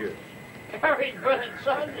sausages. Curry burnt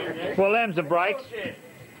sausages. Well, them's the breaks. Bullshit.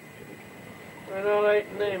 We're not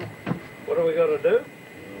eating them. What do we got to do?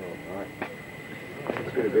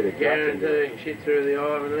 It's got a bit of Guaranteeing shit through the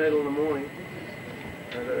eye of a needle in the morning.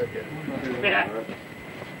 Yeah.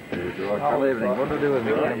 Whole evening. What do I do with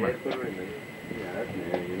me camera?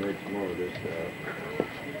 Yeah, you need some more of this stuff.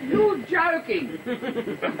 You're joking!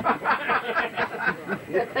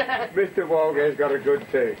 Mr. Walger's got a good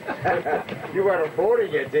tea. You weren't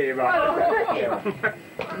affording your tea, mate.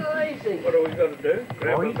 What do we got to do?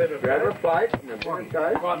 Grab a bit of Grab a plate and a bit of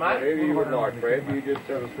toast. Right, mate. Whatever you would like, Fred. You just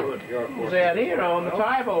tell us what you're It was out here on the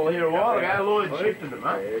table here a while ago. Lloyd shifted them,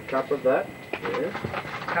 mate. A cup of that. Yes.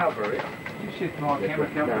 Cover it. You shift my camera.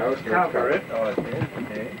 No, it's not Cover it.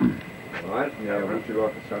 Right, now would you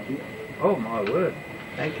like a subject? Oh, my word.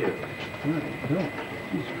 Thank you.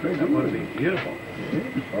 That would have been beautiful.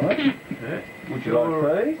 Right. Would you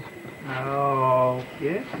like tea? Oh,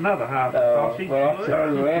 yes. Another half sausage. Well, I'm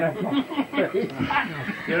sorry, we're out of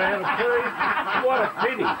You're out of tea? What a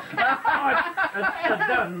pity. It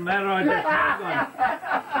doesn't matter.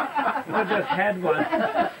 I just had one.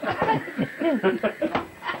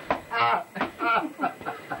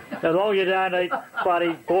 As long as you don't eat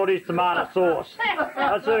bloody Fordie's tomato sauce.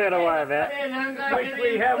 That's what we got away about. Which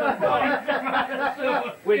we haven't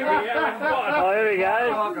got. Which we haven't got. Oh, here we go.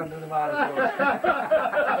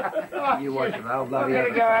 You watch it, I'll bloody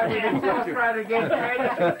I'm going to go over and demonstrate again,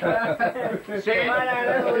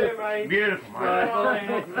 Sid. Beautiful,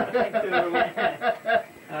 mate.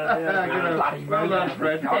 Well done,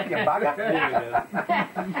 Fred. You bugger.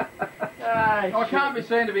 I can't be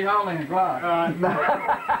seen to be holding a glass. I'm not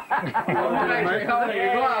actually holding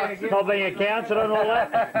a glass. Not being a counsellor and all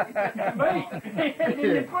that. Did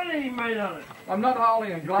you put any meat on it? I'm not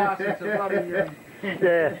holding a glass, it's a bloody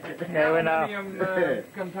Yeah, we know. aluminium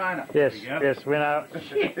container. Yes, we know.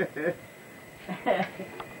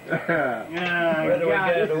 Where do we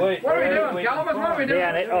go to eat? What are we doing, Calipers? What are we doing?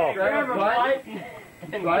 Down it. Oh, Grab a plate.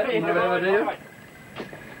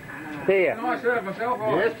 here. Can I serve myself?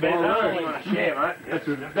 Yes, Ben, I my don't word. want to share, mate.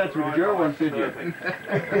 That's what the girl wants, did you?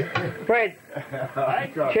 Fred,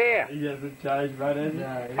 chair He hasn't changed, mate, has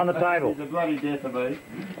he? on the table. He's a bloody death of me.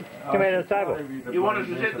 Come here to the table. You want us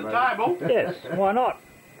to sit at the table? Yes, why not?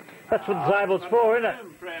 That's what the table's for, isn't it?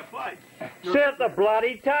 For our plate. Sit at the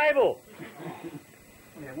bloody table.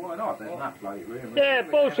 Yeah, why not? There's enough bloody room. Yeah,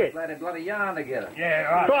 bullshit. Bloody yarn together. Yeah,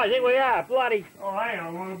 right. Right, I think we are. Bloody, Oh, hang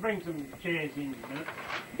on. We'll bring some chairs in a minute.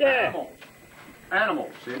 yeah.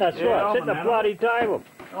 Animals. That's right. Sit at the bloody table.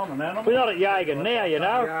 I'm an animal. We're not at Jaeger now, you know.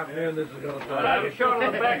 I have a shot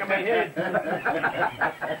on the back of my head.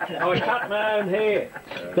 I cut my own hair.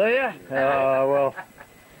 Do you? Oh, well.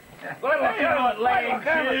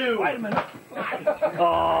 Wait a minute.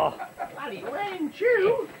 Oh, Bloody lamb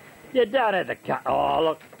chew. you don't have to cut. Oh,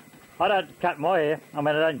 look. I don't cut my hair. I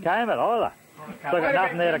mean, I don't comb it either. So I've got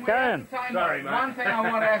nothing there to comb. Sorry, mate. One thing I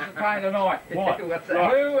want to ascertain tonight. What?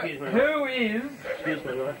 Who is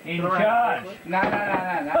In charge. No.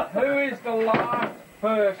 Who is the last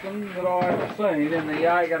person that I've seen in the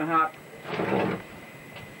Jaeger Hut,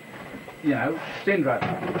 syndrome?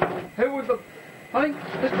 Who was the I think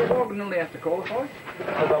Mr. Wog nearly has to qualify.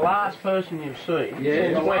 For the last person you've seen. Yeah,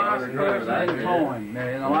 the Since when? last person in time.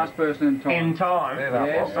 Yeah, the last person in time. In time.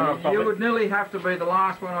 Yes, you would nearly have to be the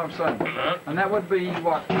last one I've seen. And that would be,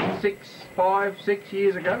 what, 6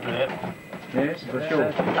 years ago? Yeah. Yes, for sure.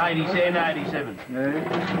 87, 87.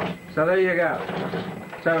 Yeah. So there you go.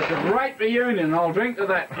 So it's a great reunion, I'll drink to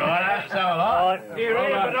that. Right, so I. You're here,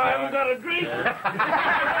 but I haven't got a drink.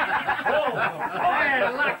 I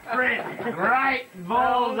had luck, friend. Great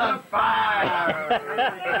balls of fire.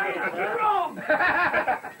 Wrong.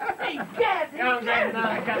 Hey, Dad, Comes out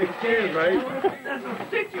another cup of tea, mate. there's a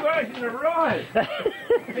situation arise.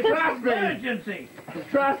 It's an emergency.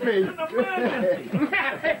 Trust me. It's an emergency.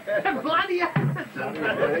 Bloody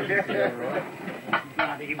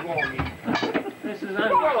bloody warning. This is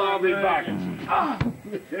well, I'll be back.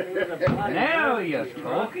 Now you're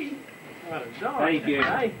talking. Thank you.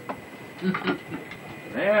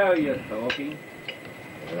 Now you're talking.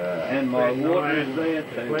 And my water is there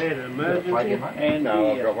too. Declared an emergency. And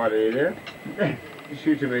No, I've got one here.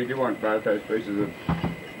 Shoot to me, do you want both those pieces of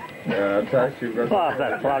toast you've got? Well,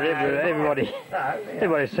 that's fine.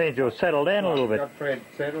 Everybody seems to have settled down a little bit. Got Fred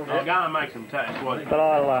settled. I'll go and make some toast. What? But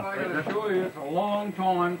I'll... I can assure you it's a long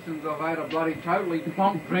time since I've had a bloody totally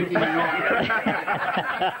plump drinking water.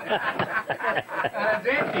 And it's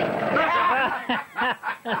empty.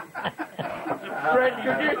 Fred,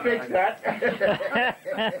 could you fix that?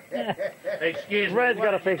 Excuse me. Red's what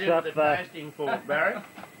gotta did you fix do up, the toasting for, Barry?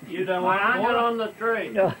 You don't I want hung it water? on the tree.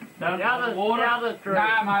 No. The other tree. No,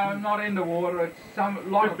 mate, I'm not into water. It's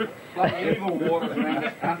some like evil water around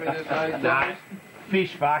this country these days. No.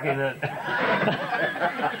 Fish fucking it. I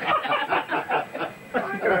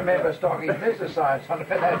can remember Stockie's missus saying something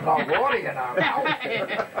about that hot water, you know.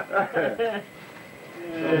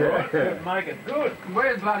 Make it good.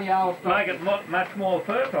 Where's bloody old Make Stockie? it much more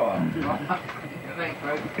fertile. Thanks,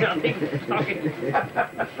 mate.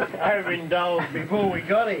 Overindulged before we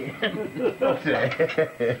got here.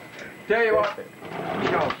 Tell you what,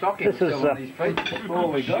 old Stockie This was still is, on his feet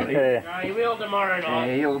before we got Yeah, here. No, he will tomorrow night.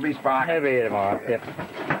 Yeah, he'll be sparking. he'll be here tomorrow, yep.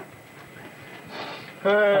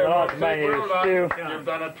 Hey, Well Sid, done. well done. You've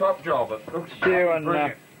done a top job. It looks Stew and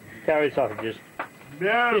brilliant. curry sausages.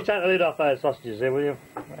 No. Just take the lid off those sausages there, will you?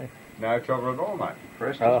 No trouble at all, mate.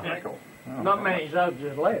 Pressed Oh. his pickle. Not many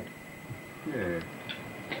sausages left. Yeah.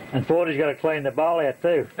 And Fordie's got to clean the bowl out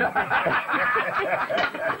too. That's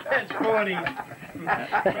Fordie. That'd be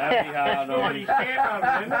hard on him.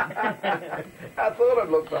 I thought it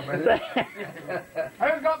looked familiar.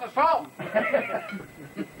 Who's got the salt? He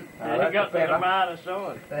got the tomato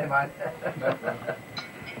sauce. There, mate.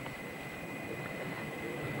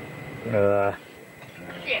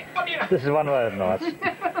 This is one of those nights.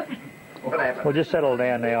 What happened? We'll just settle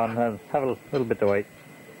down now and have a little bit to eat.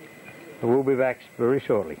 We'll be back very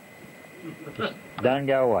shortly. Just don't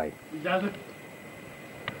go away. He doesn't.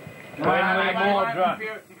 Wait, more drunk.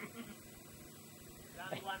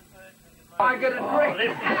 I get a drink.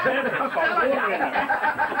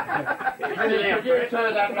 Could you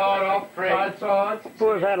turn that light off, Fred? Both sides.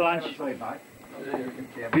 Well, we've had lunch.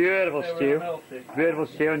 Beautiful stew. Beautiful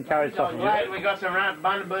stew and curry sausages. Glad we got some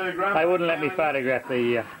Bundaberg rum. They wouldn't let me photograph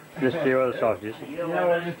the stew or the sausages.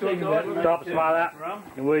 Top smother.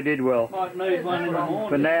 And we did well. Might need one in the morning.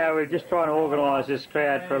 But now we're just trying to organise this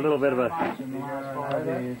crowd for a little bit of a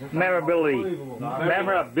memorability.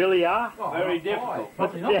 Memorabilia? Very difficult.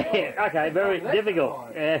 Yeah, okay, very difficult.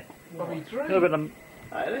 Yeah. Look at them.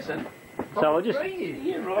 Hey, listen. So we'll just...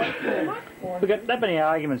 You're right. We've got that many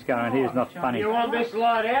arguments going on here, it's not funny. You want this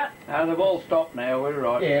light out? No, they've all stopped now, we're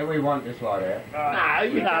right. Yeah, we want this light out. No,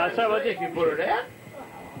 you No, so we'll if you put it out.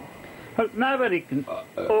 Look, nobody can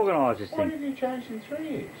organise this Why thing. did you change in 3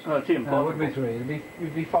 years? Oh, it's impossible. be 3.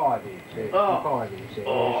 It'd be 5 each. Oh. 5 each.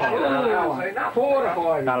 Oh. 4 to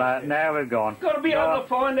 5 each. Hello, now we've gone. Got to be able to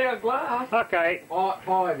find our glass. Okay,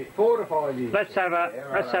 5 each. 4 to 5 each. let's have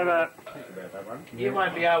a... You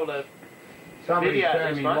won't be able to. Somebody's Video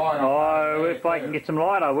turned this me one. light off. Oh, if I can get some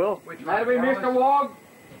light, I will. That'll be Mr. Wog.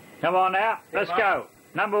 Come on now, let's go.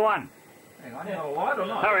 Number 1. Hang on, a light or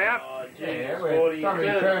not? Hurry up. Oh, geez, Yeah, 40 somebody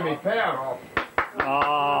turned me power off.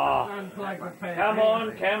 Oh, Come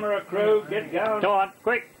on, camera crew, get going. come on,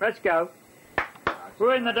 quick, let's go.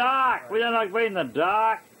 We're in the dark. We don't like being in the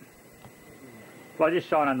dark. Well, just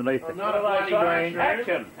shine underneath it. Not a bloody Green.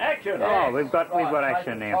 action, action. Oh, we've got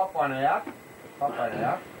action now. Top one out. Top one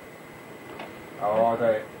out. Oh,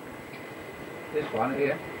 there. This one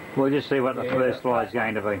here. We'll just see what the first slide's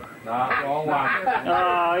going to be. No, wrong one.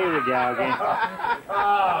 Oh, here we go again.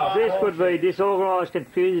 Oh, This could be disorganised,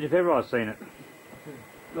 confused if ever I've seen it.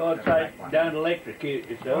 God sake, don't electrocute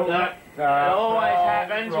yourself. No, it always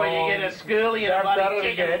happens when you get a schoolie and a bloody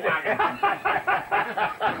chicken bucket.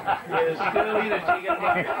 You get a schoolie and a chicken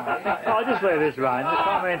bucket. I'll just let this run. The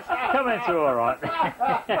comments are all right.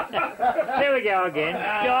 There we go again.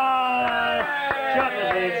 God, shot the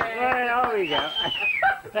head. Well, there we go.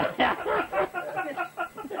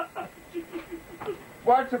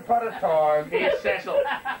 Once upon a time, Here's Cecil.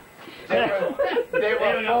 there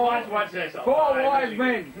were four wise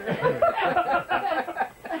men.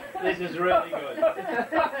 This is really good.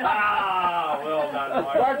 Ah, well done,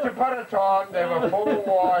 Mike. Once upon a time, there were four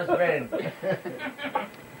wise men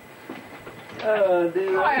Oh,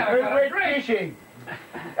 dear. who went fishing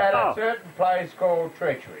at a certain place called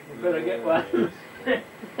Treachery. Better get one.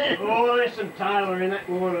 Oh, there's some Taylor in that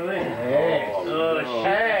water there. Yes. Oh,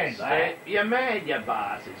 And shit. You're mad, you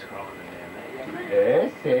bastards crawling down there. You're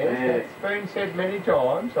mad. yes, it's been said many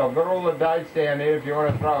times. I've got all the dates down there if you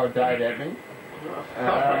want to throw a date at me.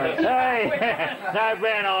 Hey, no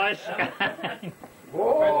brown eyes.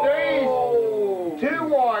 But these two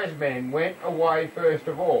wise men went away first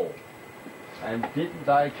of all. And didn't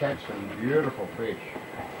they catch some beautiful fish?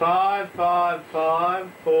 5, 5, 5,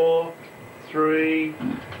 4, 3,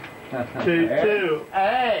 2, 2.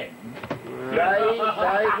 And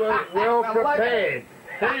they were well prepared.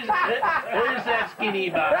 Who's that skinny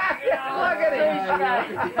butt? Look at him.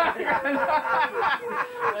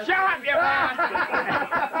 Show up, you bastard!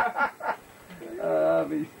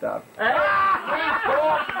 Me stuff. And we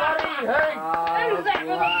caught bloody Hank. Who's that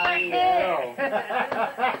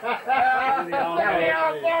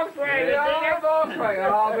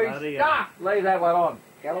I'll be stuck. Leave that one on.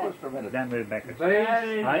 Calipers for a minute. Don't move backwards. Please.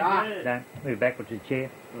 Don't move backwards, your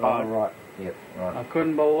chair. Oh, right. Yep, right. I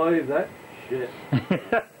couldn't believe that. Shit.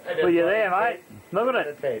 Well, you're there, mate. Look at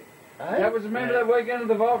it. That was, remember that weekend of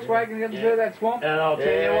the Volkswagen getting through that swamp? And I'll tell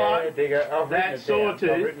you what, that's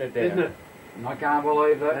sawtooth, isn't it? I can't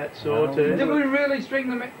believe that. That's sawtooth. Did we really string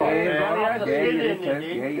them? Yeah, you did.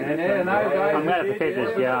 Yeah, no, I'm going to keep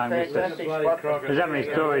this going. There's that many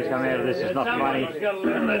stories come out of this. It's not funny.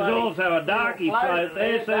 There's also a darky float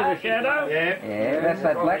there. See the shadow? Yeah, that's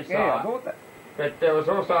that black guy. I bought that. But there was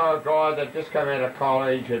also a guy that just came out of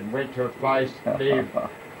college and went to a place called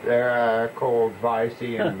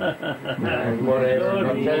Vasey and whatever.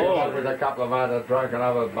 And got together with a couple of other drunken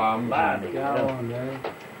other bums.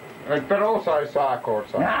 But also Sark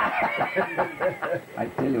also. I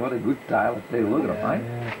tell you what, a good tale. I tell you, look at it, mate.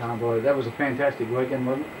 Yeah, I can't believe that was a fantastic weekend,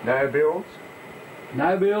 wasn't it? No bills?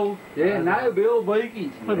 No bill. Yeah, no bill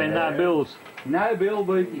beakies. What do you mean, no bills? No bill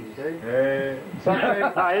beakies.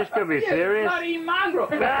 Oh, this could be serious. Bloody mongrel!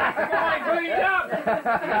 That's my beat up!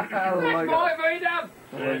 That's my beat up!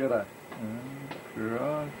 Look at that.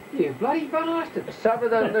 Right. You bloody bastard! Some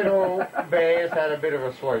of the little bears had a bit of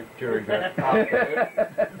a sleep during that afternoon.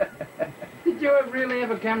 Did you really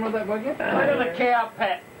have a camera that weekend? Look at the cow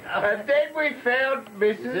pat. And then we found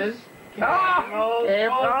Mrs.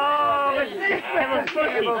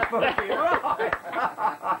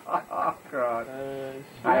 Oh, God.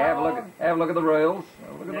 Hey, have a look at the rails. Have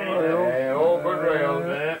a look at the rails. Yeah, all good rails.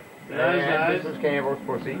 Those. Mrs. Campbell's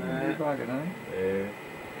pussy.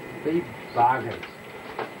 Big buggers.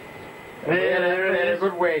 We had a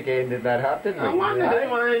good weekend in that hut, didn't we? I wonder who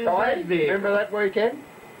owns that vehicle. Remember that weekend?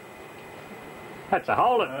 that's a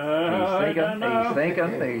Holden. He's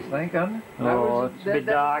thinking. Oh, it's a bit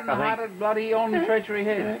dark, I think. Bloody on Treachery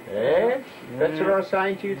Head. Yeah, that's what I was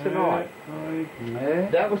saying to you tonight. Yeah.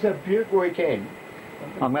 That was a beaut weekend.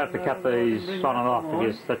 I'm going to have to cut these on and off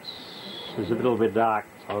because it's a little bit dark.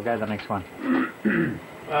 So I'll go to the next one.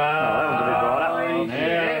 That was a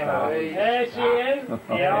bit brighter. There she is.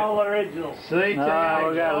 The old original. See, No,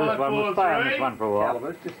 we'll go to this one. We'll stay on this one for a while.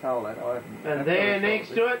 Calipers, just hold that. And there next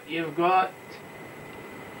to it, you've got.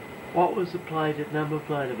 What was the number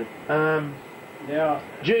plate of it? Yeah.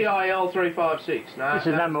 GIL 356. No, This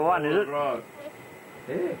is number one, is it? Right.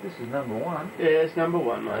 Yeah, this is number one. Yeah, it's number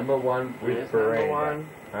one, mate. Number one with Yes, veranda. number one.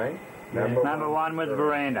 Hey? Number one with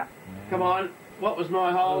veranda. Come on. What was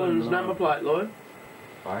my Holland's number plate, Lloyd?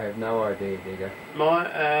 I have no idea, Digger. My,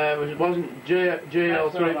 it wasn't GL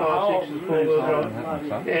 356 is four-wheel drive.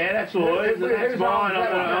 Yeah, that's Lloyd's, and that's mine on the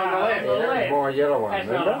left. That was my yellow one,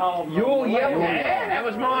 remember? Your yellow one. Yeah, that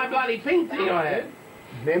was my bloody pink thing I had.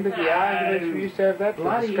 Remember the arguments we used to have that?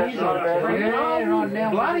 Bloody Discussion is, about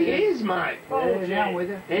it? bloody is, mate. Yeah, now with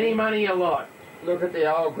you. Any money you like. Look at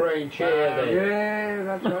the old green chair there. Yeah,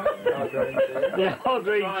 that's right. Old green chair. The old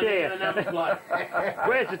green Trying to get a number chair. plate.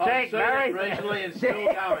 Where's the tank, I've seen Barry? it recently, it's still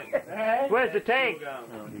going. Where's the tank?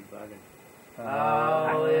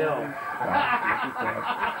 Oh, yeah.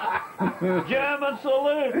 German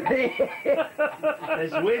salute.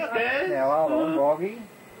 There's whiskers. Now, hold on, Boggy.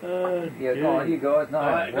 Yeah, go on, you guys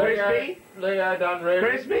know. Crispy. Leo done ready.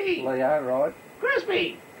 Crispy. Leo, right.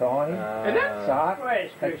 Crispy. Tiny. And that's Sark. Where's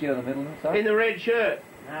That's Crispy? you in the middle and stuff. in the red shirt.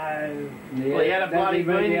 No. Yeah, Well, he had a bloody that'd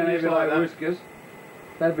be me beanie down there just below like that. whiskers.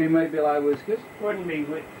 That'd be me below whiskers. Wouldn't be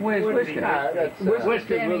Where's wouldn't be Whiskers? No, that's Whiskers Whiskers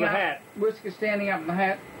standing with a up. hat. Whiskers standing up in the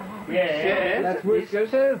hat. Yeah. That's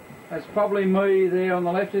Whiskers. That's probably me there on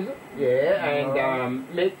the left, is it? Yeah, and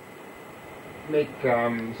Mick's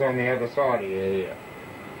on the other side of you here.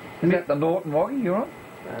 Is that the Norton Woggy you're on?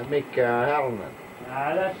 Mick Hellman.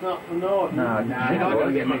 No, that's not the Norton. No, I've got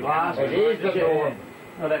to get my glasses. It is the Norton.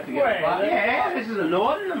 I'll have to get Where? my glasses. Yeah, this is a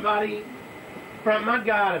Norton, the bloody front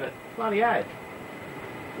mudguard of it. Bloody oath.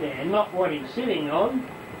 Yeah, not what he's sitting on.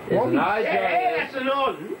 There's an Yeah, that's a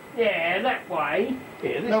Norton. Yeah, that way.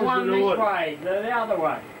 Yeah, this The is one the this Norton. way, the other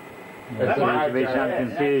way. There seems to be some Yeah,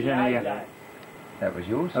 confusion that's the here. AJ. That was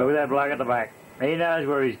yours. Look at that bloke at the back. He knows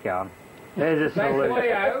where he's going. There's a That's salute. Leo.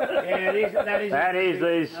 Yeah, That is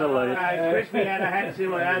the salute. Crispy had a hat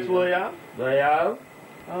similar. That's Leo. Leo.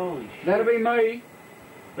 Holy shit. That'll be me.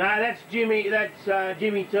 No, that's Jimmy. That's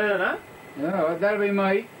Jimmy Turner. No, that'll be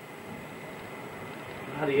me.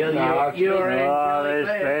 Bloody hell, No, you're in. Oh,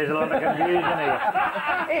 there's a lot of confusion here.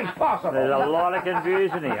 Impossible. There's a lot of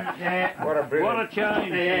confusion here. Yeah. What a What brilliant. a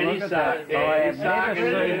change. Yeah, Look he's at that. yeah, I have he's Sark never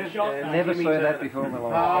and seen- shot Never Jimmy seen Turner. that before in my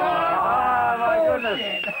life. Oh, my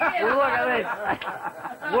goodness. Look at this.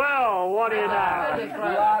 Well, what do you know?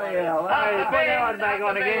 Bloody hell. Hey, put that one back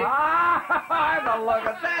on again. Have a look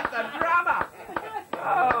at that, the drummer.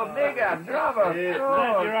 Oh, nigger, drummer. Is that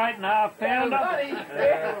God. your 8.5 pounder?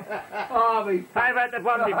 Oh, me. How about the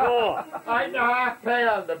one before? 8.5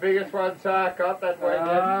 pound, the biggest one Sark got that weekend.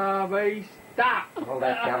 Oh, me stuck. Well,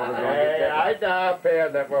 that covered it. Yeah, 8.5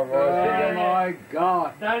 pound that one Oh, was. my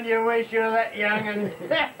God. Don't you wish you were that young and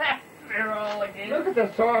virile again? Look at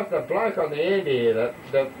the size of the bloke on the end here.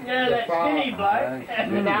 Yeah, that skinny bloke.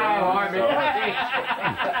 No, I mean,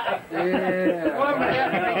 Yeah. One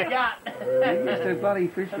without a big gut. He used to bloody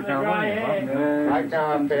fish for And the trouble. grey hair. I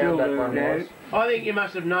can't pound that one was. I think you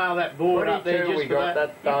must have nailed that board up there 22 just we for got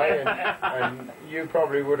that. that day, and you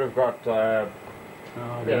probably would have got, you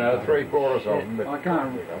know, 3/4 of them. But I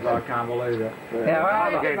can't believe that. Yeah,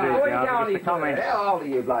 well, look at this, guys. Just the comments. How old are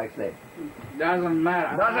you blokes then? Doesn't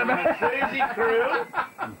matter. Doesn't Susie Crew.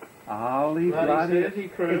 Holy Bloody bloody. Susie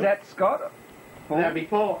Crew. Is that Scott? That'd be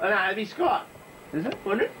Paul. No, it'd be Scott, Is it?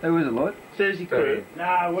 wouldn't it? Who is it, Lloyd? Susie Crew. No,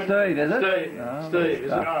 I wouldn't. Steve, is it? Steve. Oh, Steve,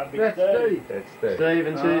 is it? No, it'd be That's Steve. Steve. that's the. Steve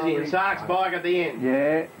and Susie Oh, and Sark's bike at the end.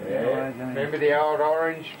 Yeah. Yeah. Remember the old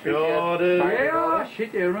orange? Sure do. Yeah, oh,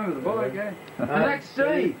 shit, yeah, remember the bike, yeah. And that's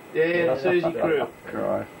Steve. Yeah, Susie Crew.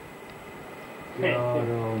 Christ. God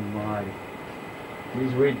almighty.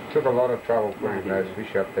 Geez, we took a lot of trouble putting those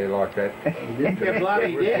fish up there like that. You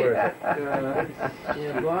bloody It was did. worth it.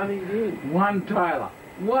 You bloody did. One trailer.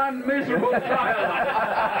 One miserable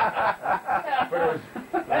trailer. But it was,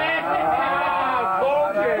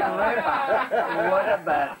 Look at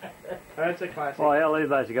that. That's a classic. Well, hell, these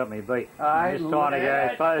blokes have got me beat. I I'm just trying to go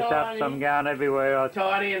love close that, up, some going everywhere.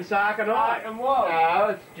 Tidy and Sark and I. And what? no,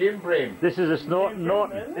 it's Jim Brim. This is a Snorton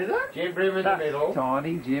Norton. Is it? Jim Brim in the middle.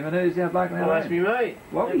 Tiny Jim, and who's the other bloke in Well, that's there? me, mate.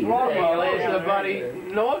 What It's Rob. Well, there's the bloody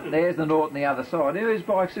Norton. There's the Norton the other side. Whose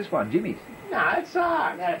bike's this one? Jimmy's. No, it's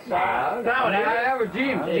Sark. That's No, it that was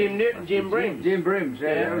Jim. isn't. Jim Newton, Jim Brim. Jim Brims,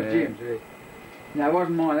 yeah, that was Yeah. Jim's. Yeah. No, it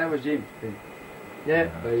wasn't mine, that was Jim. Yeah.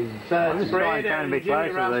 So I'm it's just trying Fred to come a and bit Jimmy close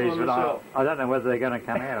to Russell these, and but myself. I don't know whether they're going to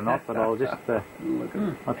come out or not, but I'll just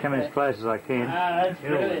I'll come as close as I can. that's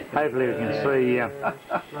brilliant. Hopefully we can see,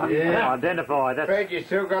 Yeah. identify, that's, Fred, you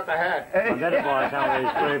still got the hat. identify some of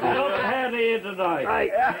these people. Not had here today.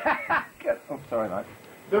 Right. Oh, sorry, mate.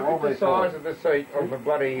 Look at the size of the seat of the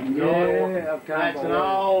bloody... Yeah, I can't That's an believe it.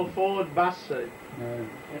 old Ford bus seat.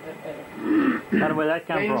 Don't know where that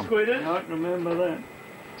come Pin from. squitters. I don't remember that.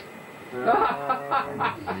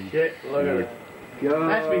 Shit, look at it. God.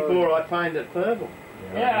 That's before I painted it purple.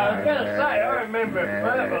 Yeah, I was going to say, I remember it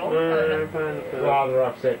purple. Painted it purple. Rather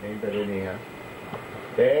upset me, but anyhow.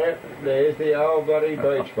 There's the old bloody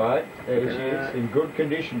beach, mate. There she is, in good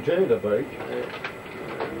condition too, the beach.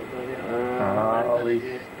 Holy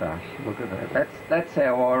stuff. Look at that. That's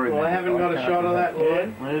how I remember. Well, I haven't got a can't shot of that,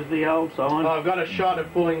 Lloyd. There's the old sign. I've got a shot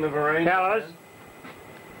of pulling the Varine. Colours.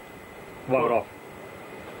 Blow it off.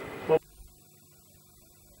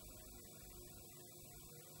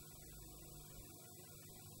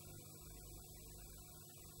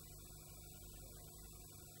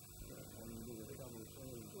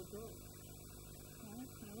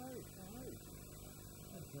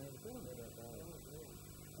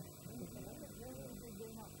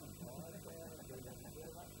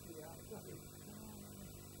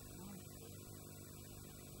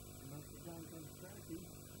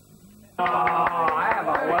 have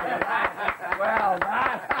a look at that. Well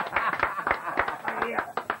done.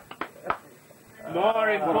 More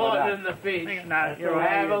important than the fish. No, So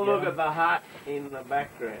have a look at the hut in the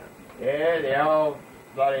background. Yeah, the old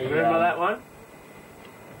bloody... Remember that one?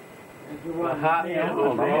 The hut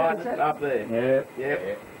right up there. Yeah.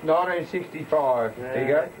 Yep. 1965, there you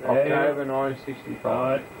go. October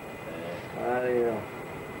 1965.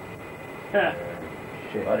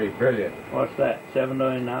 Bloody brilliant. What's that?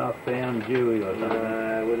 17.5 pound Dewey or something?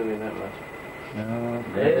 It wouldn't have been that much. No.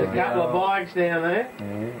 There's a couple of bikes down there.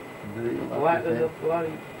 There's a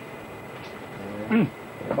bloody... It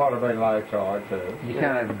might have been low tide too. You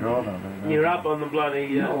can't even drive on it. You're up on the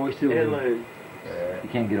bloody heirloom. You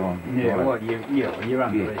can't get on. Yeah, well, you're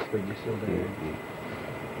under risk, but you're still there.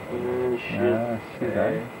 Shit.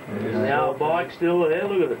 Is the old bike still there?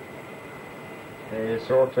 Look at it. Yeah,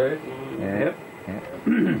 sawtooth. Yep.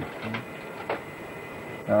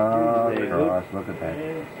 Oh, Christ, look at that.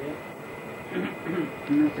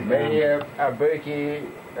 Many a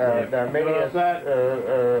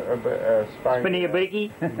beaky, many a Spinny a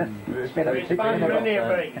beaky?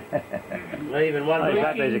 Even one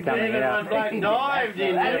Exactly, they're coming out. bloke dived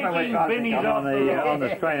in there. On the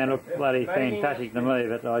screen, they look bloody fantastic to me,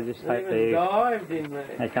 but I just hope Dived in there.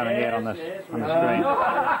 they're coming out on the screen.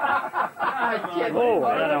 Oh,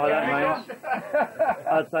 I don't know what that means.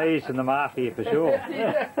 I'd say he's from the mafia for sure.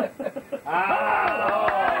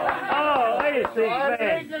 Oh, here's this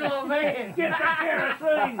man. Get the kerosene! Get the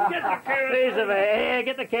kerosene! There's a man. Yeah,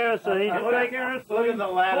 get the kerosene. Look at the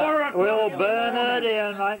ladder. We'll burn her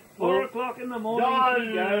down, mate. 4 o'clock in the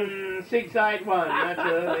morning. Don 681. That's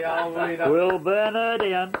the old read up. We'll burn her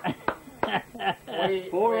down.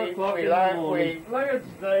 4 o'clock in the morning. Look at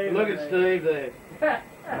Steve. Look at Steve there.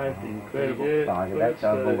 That's incredible. That's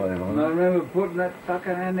unbelievable. I remember putting that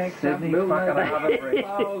fucking annex up, building that other brick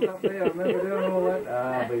holes up there. I remember doing all that.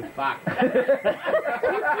 I'll be fucked.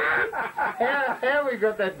 How we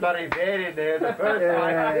got that bloody bed in there in the first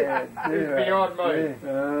place? It's beyond me.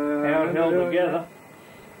 How it held together.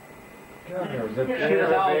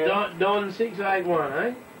 Shit, old Don 681,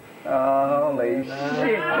 eh? Holy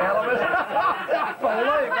shit, Calipers.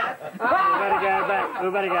 Believe that. We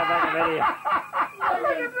better go back a minute.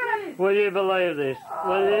 Will you believe this?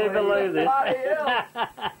 Will you believe this?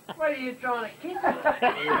 What are you trying to kiss?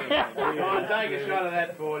 Go on, take a shot of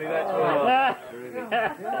that, Fordie. That's right.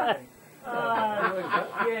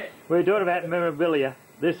 We're talking about memorabilia.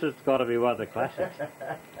 This has got to be one of the classics.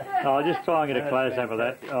 I'll just try and get a close up of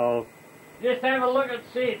that. Oh. Just have a look at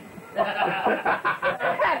Sid. Yeah,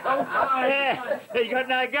 he's got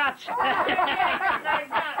no guts.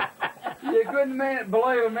 You couldn't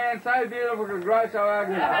believe a man so beautiful could grow so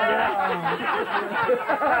ugly.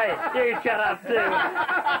 Hey, you shut up too.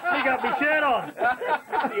 You got my shirt on.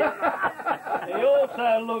 He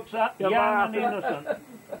also looks up young and innocent.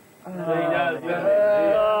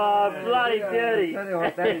 Oh, bloody beauty. Tell you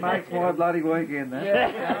what, that makes my bloody weekend,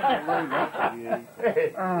 that.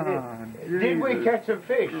 Did we catch some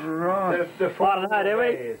fish? Right. The I don't know, did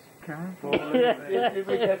we? Did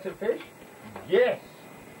we catch some fish? Yes.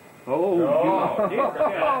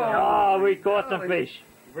 Oh, we caught some fish.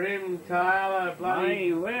 Brim, Taylor,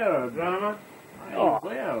 bloody drama. Oh.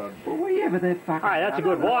 Well, were you ever that fucking... Hey, that's a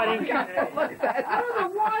good whiting. Look at that. That was a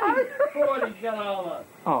whiting. 40 kilometres.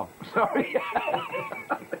 Oh, sorry. Is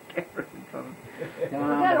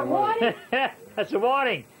that a whiting? That's a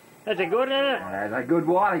whiting. That's a good, isn't it? That's a good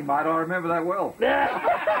whiting, mate. I remember that well.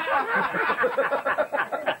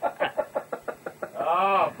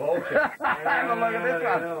 Oh, bullshit. Have a look at this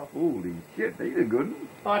one. Holy shit, he's a good one.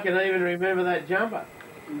 I can even remember that jumper.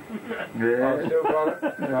 Yeah. I've still got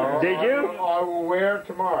it. No, Did you? I will wear it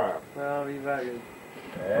tomorrow. I'll be bugging.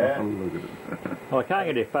 Yeah. Oh, look at it. Well, I can't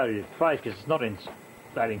get a photo of his face because it's not in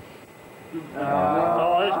starting.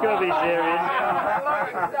 Oh, this could be serious.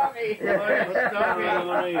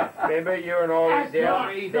 Remember you and I was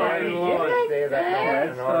down in Lloyd there that night,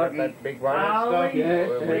 and I got that big one.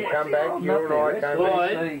 When we come back, you and I come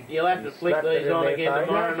Lloyd, back. you'll have to flick these on again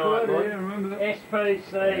tomorrow night, Lloyd.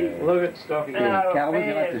 SPC. Look at Stockie. Calipers,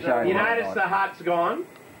 you have to show You notice the hut's gone?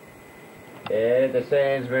 Yeah, the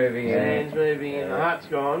sand's moving in. Sand's moving in, the hut's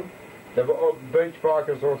gone. The beach bike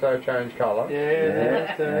has also changed colour.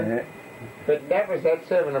 Yeah, that's But that was that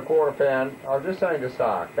 7.25 pound. I was just saying to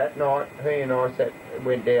Sark, that night he and I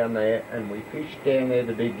went down there and we fished down there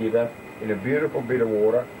the Big Giver in a beautiful bit of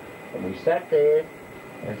water, and we sat there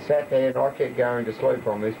and I kept going to sleep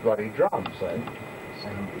on this bloody drum, see?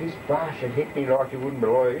 And this bash had hit me like you wouldn't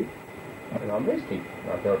believe, and I missed him.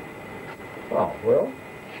 I thought, oh well.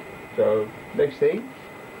 So next thing,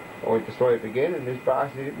 I went to sleep again, and this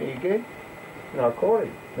bastard hit me again. And I caught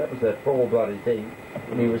him. That was that poor bloody thing.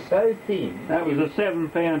 And he was so thin. That was a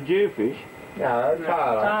 7-pound jewfish. No,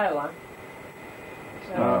 tailor.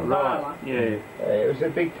 Tailor. Right. Yeah. It was a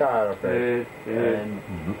big tailor, Fred. And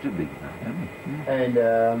Looked a big one, hasn't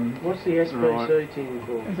And What's the SPC thing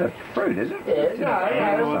for? it? Is that fruit, is it? yeah, I don't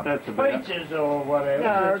know no, what that's about. Peaches or whatever.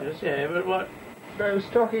 No. Peaches, yeah, but what? no,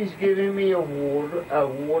 Stockie's giving me award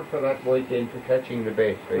for that weekend for catching the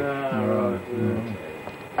best fish.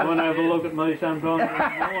 I want to have a look at me sometime in the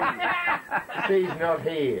morning. He's not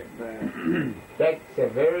here. That's a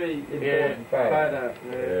very important fact.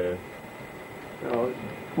 Yeah. Well,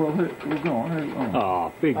 who go on? Who,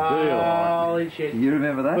 Oh, big deal. Holy shit. You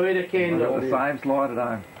remember that? Peter I Kendall. got the same slide at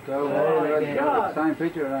home. So, Oh, that's God. the same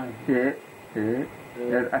picture at home. Yeah,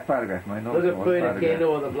 a photograph, mate. Not Look a at slide, Peter photograph.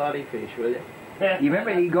 Kendall or the bloody fish, will you? You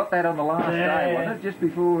remember he got that on the last day, wasn't it? Just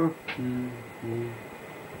before...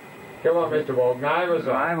 Come on, Mr. Wog, name us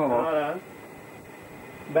up. Name or Righto.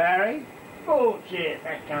 Barry? Bullshit,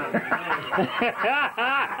 that can't be.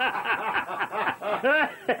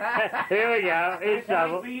 Here we go. Here's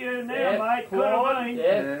trouble. For you now, Yes, mate. Could Ford, have been.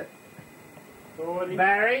 yes.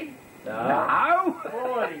 Barry? No.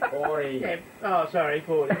 40. 40. Yeah. Oh, sorry,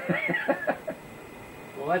 40.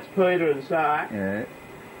 Well, that's Peter and Sark. Yeah.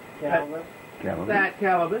 Caliber. Calipers. That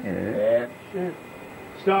Calipers. Yeah. Yeah.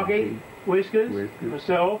 Stocky. Whiskers. Whiskers.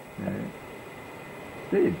 Myself. Yeah.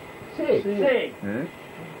 Sid. Sid. Sid. Yeah.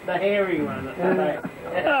 The hairy one.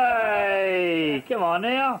 Hey, come on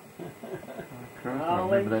now. Christ, I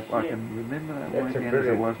Holy remember that. I shit. can remember that That's a weekend as it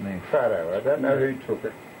brilliant wasn't there. photo. I don't know who took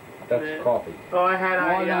it. That's Yeah. coffee. I had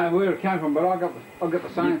I don't know where it came from, but I got the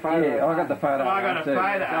same photo. Yeah, I got the photo. I got a too.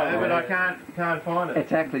 photo, but I can't find it.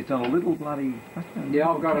 It's actually it's on a little bloody. Yeah,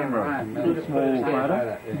 I've got it camera. at home. Little small Same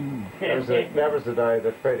photo. yeah. That was the day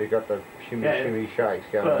that Peter got the shimmy Yeah. shimmy shakes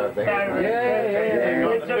going up there. Yeah.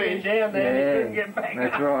 Yeah. He took it down there and he couldn't get back.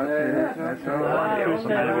 That's right. Yeah, that's right. Yeah, what's the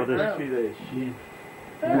matter with this?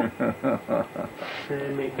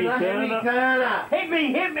 Hit me!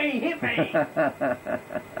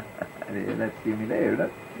 Yeah, that's Jimmy there, isn't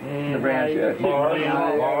it? The brown shirt. Morris.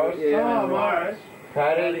 Oh, Morris.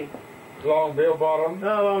 Paddy. Long bill bottom.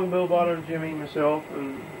 No, long bill bottom, Jimmy, myself,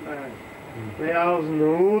 and the owls and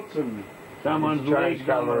the hoots and... Someone's Changed legs on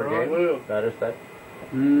the colour right. again. Notice that?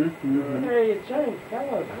 Hey, you changed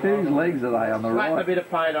colours. Whose legs are they on the Slap a right? bit of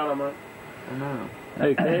paint on them, mate.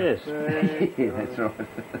 Who cares? Yeah, that's right.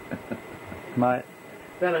 Mate,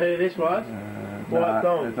 Don't know who this was. White no,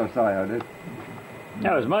 Thong. as I say, I did.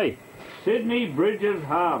 that was me. Sydney Bridges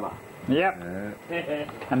Harbour. Yep. Yeah.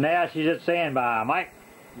 And now she's at Sandbar, mate.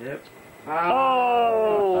 Yep.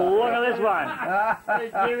 Oh, look at this one.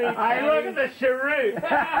 Hey, look at the cheroot.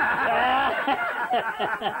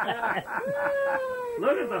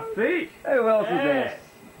 Look at the fish. Who else is there?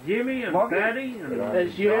 Jimmy and Moggy? Paddy and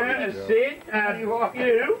There's you, and Sid,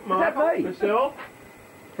 you, Michael, me? myself,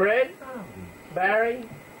 Fred, Barry,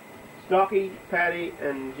 Stockie, Paddy,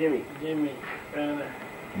 and Jimmy. Jimmy.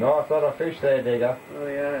 No, I thought I fished there, digger. Oh,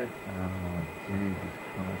 yeah. Oh, Jesus Christ.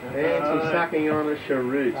 Fancy sucking on a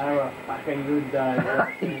cheroot. They were fucking good days.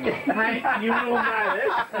 Hey, you will know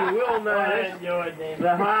this. You will know I this. enjoyed them.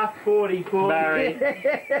 The half 44. Barry.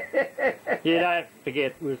 You don't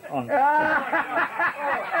forget was on.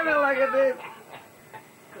 Have a look at this.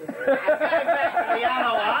 The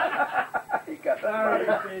other one. He got the I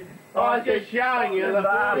was just showing you the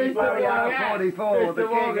 44 with the Mr.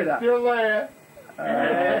 king Walker's still there. Oh,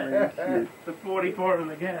 The 44 in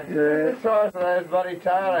the gas. shit. The size of those bloody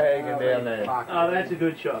tailor hanging down there. Oh, that's a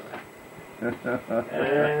good shot.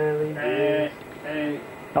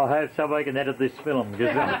 I'll hope somebody can edit this film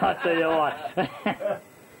because I'll tell you what.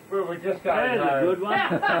 We were just going There's a good one.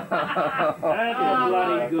 That's a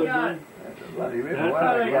bloody good one. Bloody river. That's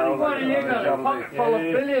Wow, a- yeah, what do you got, a pocket Full of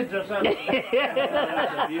billiards or something.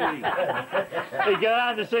 That's a beauty. He's going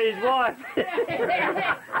home to see his wife. We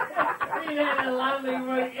had a lovely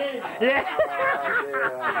weekend. Yeah.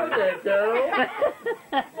 Okay, Carol.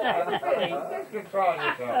 Let's control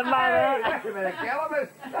yourself. Mother. Wait a minute, Calipers.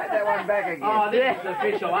 Take that one back again. Oh, this is the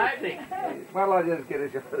official opening. Well, I just get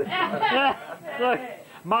a shot of this. Look,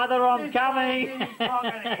 Mother, I'm coming.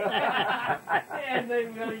 I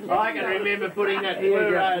can remember putting that Here,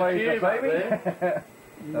 blue just please, tube the up there.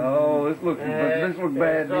 baby. Oh, this looks bad It's not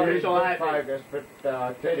news. visual focus, but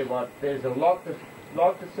I tell you what, there's a lot to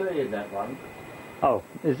see in that one. Oh,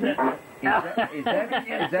 is it?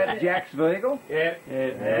 Is that Jack's vehicle? Yeah.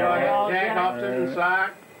 Jack Hobson and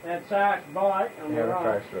Sark. That Sark's bike on the Have a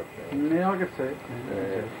right. close look. Yeah, I can see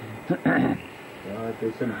it. Oh,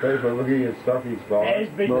 There's some people looking at Stockie's bike. There's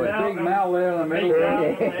Big Big Malcolm. Mal there in the middle. Look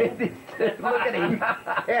at him.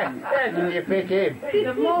 How did you pick him? He's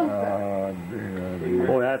a monster. Oh, dear.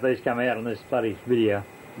 Boy, I hope these come out on this bloody video.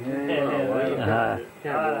 Yeah.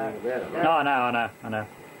 I know.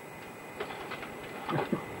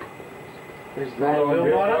 There's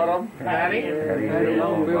Bill Bottom, Paddy,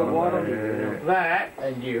 Long Bill Bottom. that,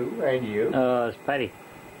 And you. Oh, it's Paddy.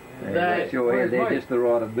 that, Sure, they're just the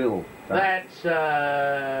right of Bill. that's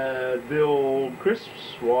Bill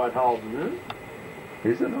Crisp's White Holden, isn't it?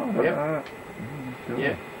 Is it? Oh, Yep. Sure.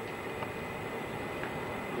 Yeah.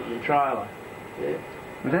 The trailer. Yeah.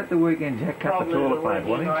 Was that the weekend Jack cut the toilet pipe,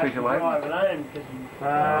 wasn't he? Trick away. Holy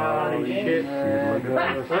shit. Look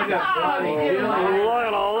at Look at bloody Julie. Look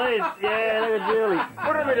at all this. Yeah, look at Julie.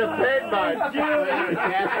 Put him in a bed, mate.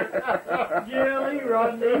 Julie,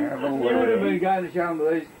 Rodney. You would have been going to show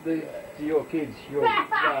them to your kids. No,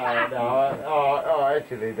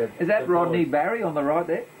 actually... Is that Rodney Barry on the right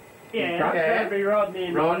there? Yeah, that's got to be Rodney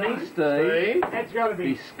and Rodney, Steve. That's got to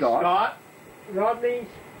be Scott. Rodney,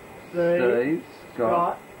 Steve,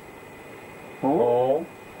 Scott. Paul.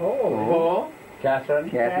 Paul, Catherine.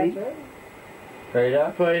 Kathy.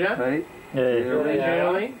 Peter. Peter, Yeah.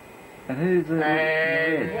 Julie, And who's the...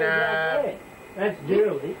 and that's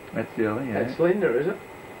Julie. That's Julie, yeah. That's Linda, is it?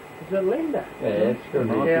 Is it Linda? Yeah, it's good.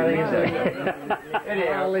 Yeah, I think it's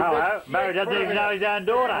Anyhow, Hello. Barry doesn't even know his own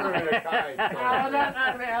daughter. I don't know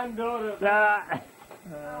my own daughter.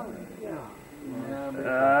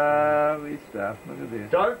 We stuff. Look at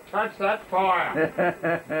this. don't touch that fire.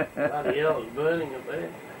 Bloody hell, it's burning up there.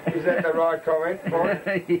 Is that the right comment, Boy?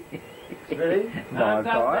 Smithy? Don't No,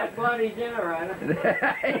 touch fire. that bloody generator.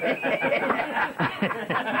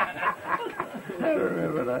 I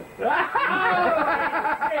remember that.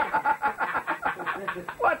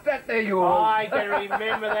 What's that there, you old? I can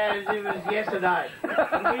remember that as if it was yesterday.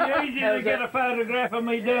 It'd be easy to get a photograph of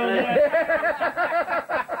me doing that.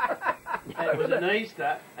 It was an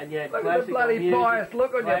Easter, and you had Look at the classical bloody music, pious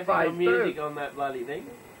look on your classical face, music too. on that bloody thing.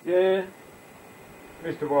 Yeah,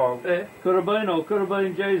 Mr. Wild. could have been or could have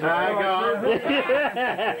been Jesus. Oh, Christ.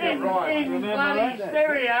 Right. In Remember bloody that?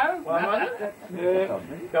 stereo. Yeah. Who's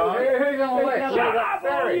on the left? Shut up,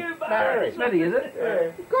 Barry. Barry. Smithy, is it?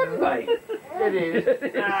 Yeah. Good mate. It is.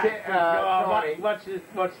 Johnny, What's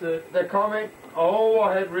the... the comment, all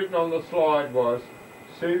I had written on the slide was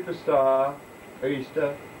Superstar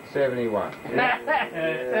Easter 71.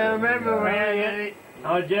 I remember when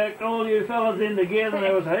I jacked all you fellas in together.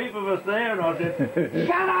 There was a heap of us there, and I said,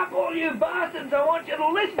 "Shut up, all you bastards! I want you to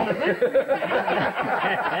listen to this."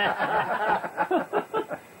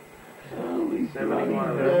 Holy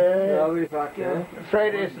 71. Yeah. Holy fuck, yeah.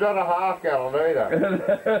 Fred, it's not a half gallon either.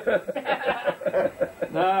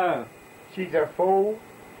 No. She's a full,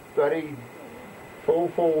 bloody, full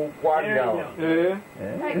 1 gallon. Yeah.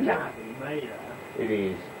 That can't be me, though. It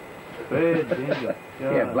is. Bad ginger.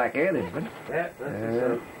 Yeah, black hair then, but That's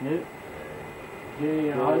Yeah.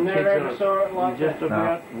 Yeah, I never ever saw it like just that.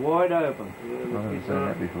 about wide open. I haven't seen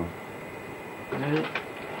that before.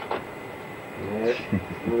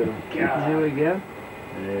 There we go.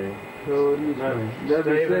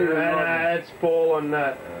 It's Paul and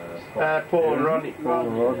Paul and Rodney. Paul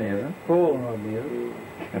and Rodney, is it? Paul Rodney, is it?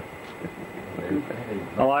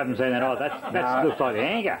 Oh, I haven't seen that. Oh, that looks like the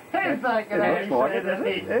anchor. That's like it, isn't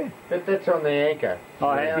it? Yeah. But that's on the anchor.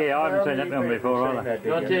 Oh, yeah, I haven't seen that one before either.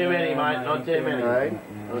 Not too many, mate. Not too many. Not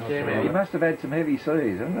too He many. must have had some heavy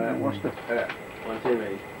seas, hasn't he? Washed it. Not too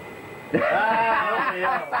many.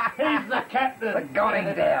 Ah, he's the captain. The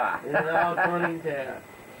Conning Tower. In the old conning tower.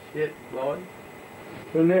 Shit, Lloyd.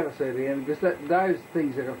 We'll never see the end because those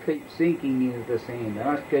things are going to keep sinking into the sand. They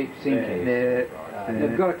must keep sinking. Yeah.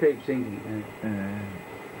 They've got to keep sinking.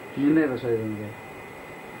 You'll never see them again.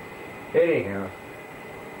 Anyhow,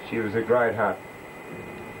 she was a great hut.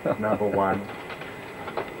 Number one.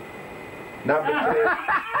 Number two.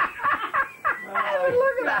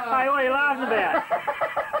 Look at that. Hey, what are you laughing about?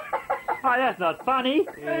 Oh, that's not funny.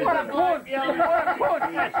 What a punch! What a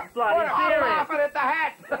punch! That's bloody serious. laughing at the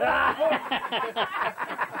hat!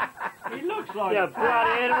 He looks like You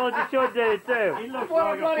bloody animals, you should do too. He looks What a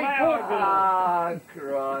like bloody flower punch! girl. Ah,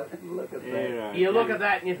 Christ. Look at that. Yeah. You look at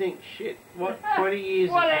that and you think, shit, what 20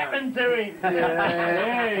 years What ago? happened to him?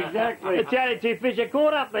 Yeah, exactly. It's only two fish are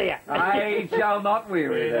caught up there. I shall not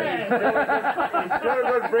weary them. He's still a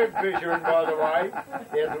good brim fisherman, by the way.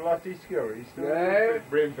 He hasn't lost his skill. He's still a good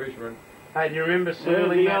brim fisherman. Hey, do you remember There's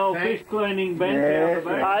Surly the old that fish tank? cleaning bench out the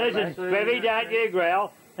back. Oh, listen, Bevy, don't you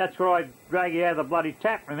growl. That's where I drag you out of the bloody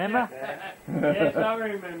tap, remember? Yes, I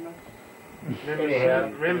remember.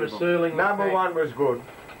 Remember Surling that Number tank? one was good.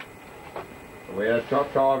 We had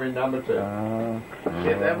top time in number 2.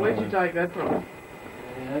 Where'd you take that from?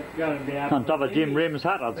 That's got to be up On top of Jim Rim's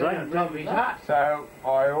hut, I'd say. On top of his hut. So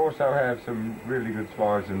I also have some really good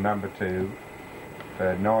slides in number 2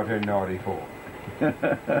 for 1994. Oh,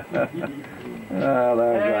 that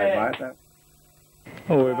was great, mate.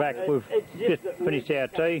 Oh, we're back. We've just finished our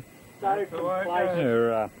tea. We're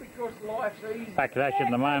Because life's easy. back to action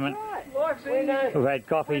at the moment. Life's easy. We've had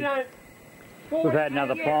coffee. We've had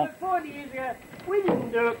another pint. 40 years ago, we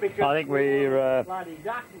didn't do it because I think we're bloody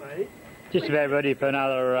duck meat. just about ready for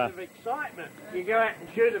another... Of excitement. You go out and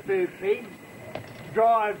shoot a few pigs,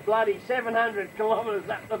 drive bloody 700 kilometres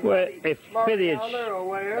up the Well, bloody if Smithie had Florida or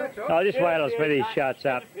wherever. I'll just wait till Smithie shuts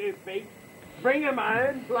up. Shoot a few pigs, bring them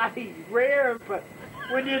home, bloody rear them for...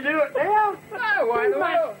 Would you do it now? No, why not?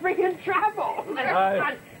 Much friggin' trouble.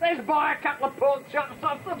 Let's buy a couple of pork chops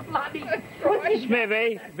off the bloody...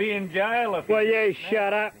 Smithy, Be in jail if will you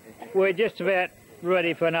shut up? We're just about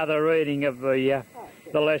ready for another reading of the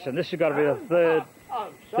lesson. This has got to be the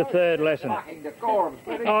third lesson.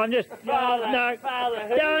 I'm just... No,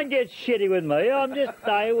 don't get shitty with me. I'm just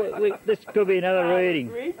saying this could be another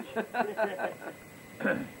reading.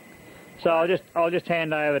 So I'll just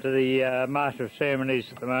hand over to the Master of Ceremonies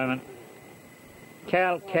at the moment.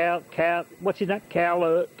 What's his name?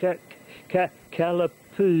 Calipers.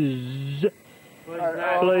 Please.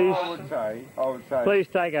 I would say, Please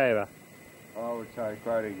take over. I would say,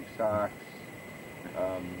 quoting Sark's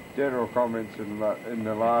general comments in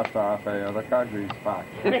the last half hour, the country's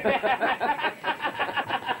fucked.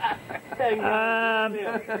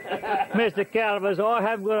 Mr. Calipers, I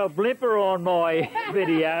haven't got a blimper on my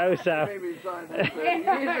video, so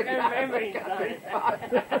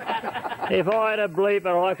if I had a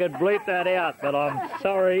bleeper, I could bleep that out, but I'm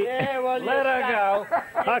sorry. Yeah, well, let her go.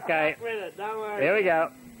 Okay, here we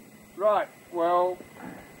go. Right, well,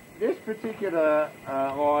 this particular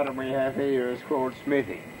item we have here is called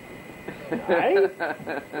Smithie. Hey?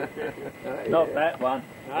 Not that one.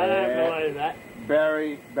 I don't believe that.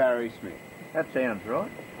 Barry Smith. That sounds right.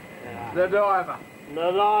 The diver.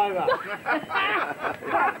 The diver.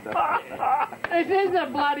 This is a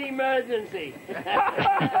bloody emergency.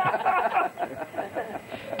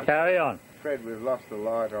 Carry on. Fred, we've lost the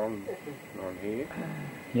light on here.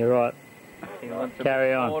 You're right.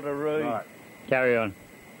 Carry on. Right. Carry on.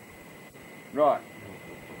 Right.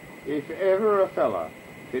 If ever a fella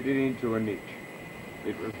fitted into a niche,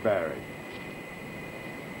 it was Barry.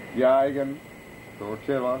 Jagan,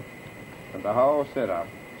 Tortilla, and the whole setup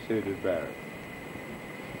suited Barry.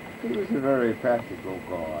 He was a very practical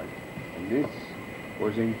guy, and this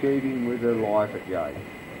was in keeping with the life at Jagan.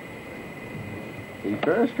 He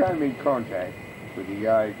first came in contact with the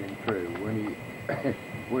Jagan crew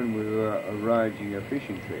when we were arranging a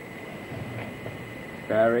fishing trip.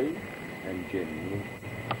 Barry and Jenny,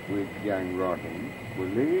 with young Rodney, were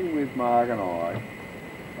living with Mark and I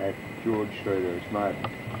at George Streeter's Maiden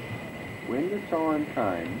when the time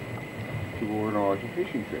came to organise a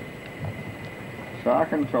fishing trip.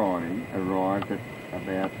 Sark and Tiny arrived at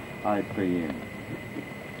about 8 p.m.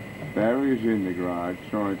 Barry was in the garage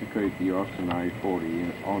trying to keep the Austin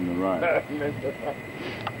A40 on the road.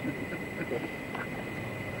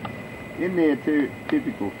 In their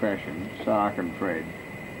typical fashion, Sark and Fred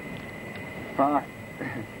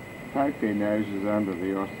poked their noses under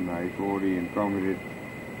the Austin A40 and commented,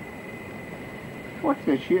 "What's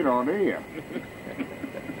the shit on here?"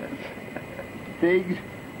 Things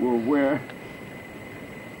weren't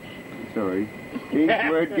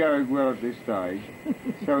going well at this stage,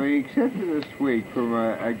 so he accepted a swig from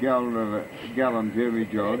a gallon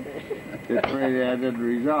demijohn that Fred had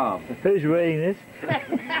unresolved. Who's reading this?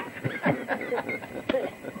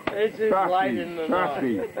 This is late in the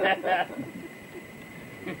Trusty. night.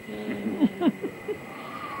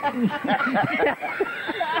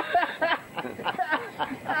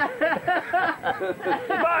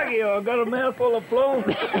 Buggy, I've got a mouthful of plume.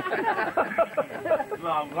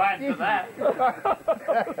 Well, I'm glad for that.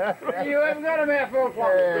 You haven't got a mouthful of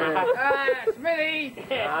plum. Smithy!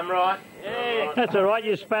 I'm right. Yeah. That's all right,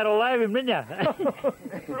 you spat all over him, didn't you?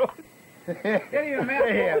 Get him a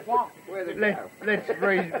mouthful of plum. Where'd it go? Let's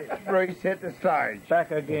reset the stage.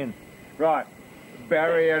 Back again. Right,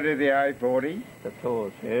 Barry under the A40. The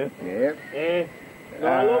tours, yeah? Yep. Yeah.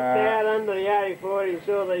 I looked out under the A40 and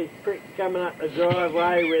saw these pricks coming up the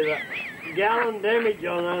driveway with a gallon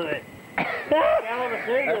demijohn on it. Calipers,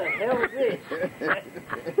 who the hell is this?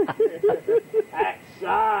 That's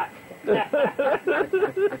Sark. Who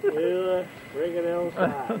the friggin' hell's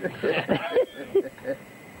Sark?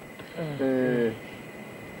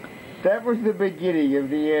 That was the beginning of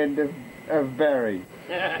the end of of Barry.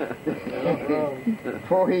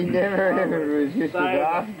 For he never ever resisted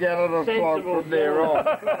half a gallon of flog from there on.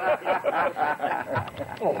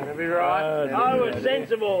 That'll be right. I was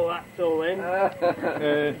sensible, that's all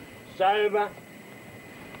then. Sober,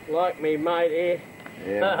 like me mate here.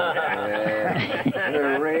 Yeah.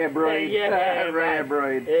 They're a rare breed. Rare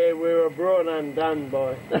breed. Yeah, we were brought undone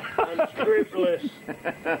by unscrupulous.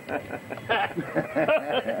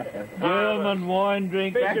 German wine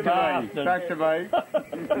drinking bastard. Back to me.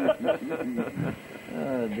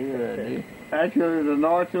 Oh dear, dear. Actually, the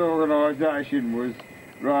night's organisation was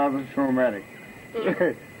rather traumatic.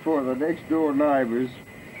 For the next door neighbours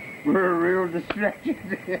were a real distraction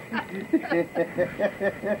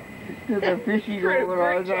to the fishing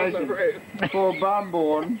organisation for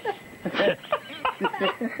Bumborn.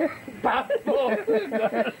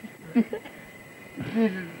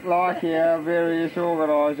 Didn't like our various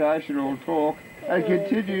organisational talk and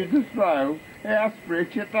continued to throw house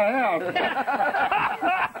bricks at the house.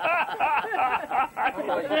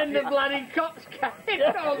 Then the bloody cops came.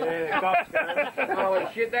 Yeah, the cops came. Holy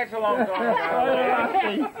shit, that's a long time ago.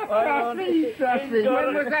 Trust me.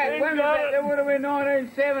 When was that? When was that? That would have been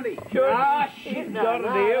 1970. Ah, shit, no, Got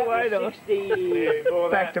it here, wait on.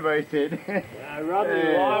 60. Back to me, Sid.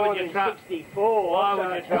 Rodney, why would you trust 64? Why would So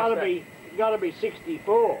you it's trust gotta be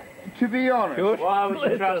 64. To be honest, Why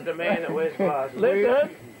would you trust a man that wears glasses?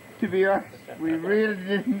 to be honest, we really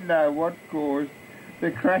didn't know what caused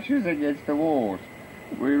the crashes against the walls.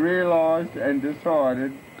 We realised and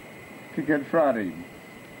decided to confront him.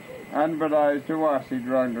 Unbeknownst to us, he'd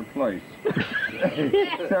rung the police.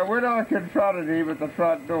 So when I confronted him at the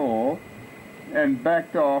front door and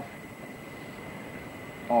backed off,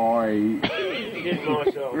 I Did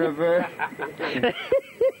myself. reversed.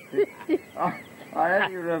 I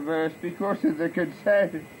only reversed because of the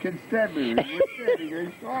constabulary was standing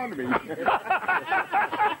inside of me.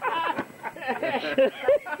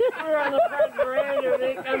 We're on the front veranda and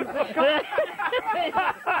here comes the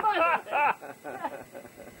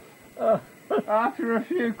cop. After a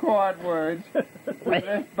few quiet words, we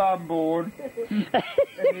left Bumboard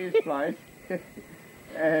in his place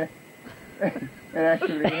and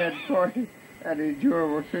actually had quite an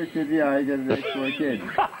enjoyable trip to the Jaeger the next weekend.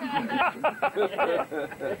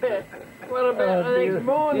 What about the next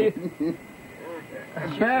morning?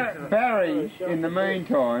 Barry, in the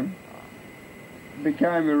meantime,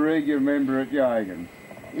 became a regular member at Jaeger's.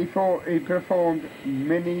 He performed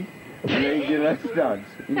many regular stunts,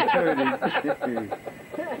 including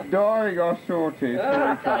diving off Sawtooth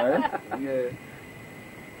very close,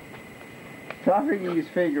 tuffing his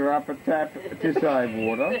finger up a tap to save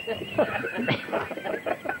water,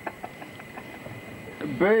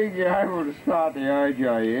 being able to start the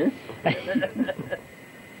OJS,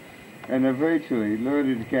 and eventually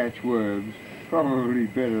learning to catch worms, probably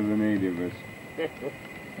better than any of us.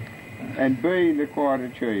 And being the quiet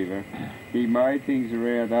achiever, he made things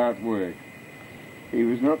around hard work. He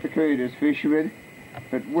was not the keenest fisherman,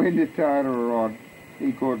 but when the tailor were on,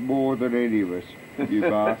 he caught more than any of us, you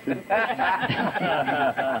bastard.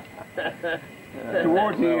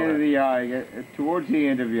 Towards the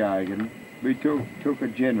end of Jaeger, we took a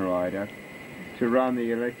generator to run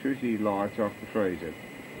the electricity lights off the freezer.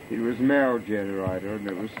 It was a Merrill generator and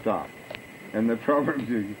it was stopped. And the problems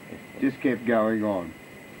just kept going on.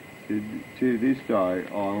 To this day,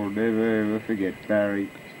 I will never ever forget Barry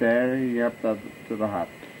staring up to the hut,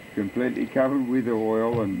 completely covered with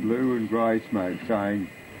oil and blue and grey smoke, saying,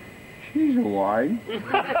 "She's away."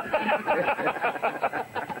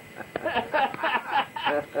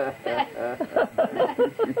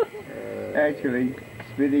 Actually,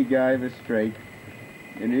 Smithie gave a streak,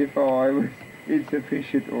 and if I was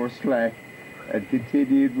insufficient or slack, and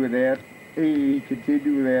continued without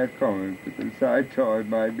comment, but at the same time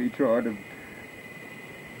made me try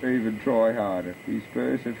harder. His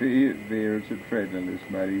perseverance and friendliness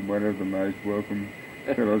made him one of the most welcome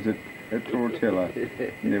fellows at Tortilla.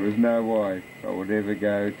 And there was no way I would ever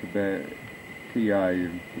go to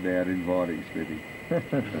Jaeger without inviting Smithy.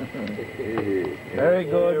 Very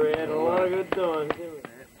good. We had a lot of good times, didn't we?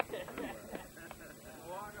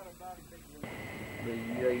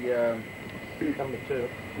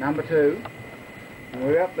 Number two. And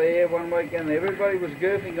we were up there one weekend, everybody was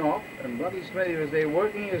goofing off, and bloody Smithie was there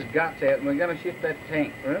working his guts out, and we're going to shift that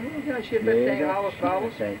tank. Remember, we were going to shift that tank, Hollis.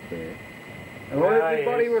 And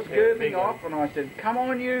everybody was goofing off, and I said, "Come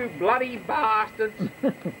on, you bloody bastards."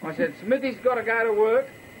 I said, "Smithie's got to go to work,"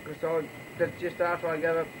 because that's just after I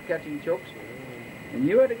got up catching chooks. And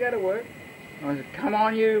you had to go to work. I said, "Come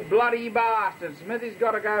on, you bloody bastards. Smithie's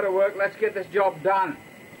got to go to work. Let's get this job done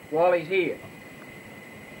while he's here."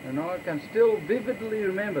 And I can still vividly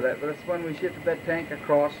remember that. That's when we shifted that tank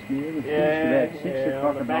across. About 6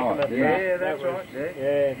 o'clock at night. Yeah, that's right.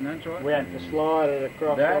 Yeah, that's right. we had to slide it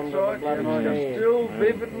across. That's onto right. the bloody And I can stand. still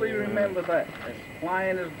vividly remember that. As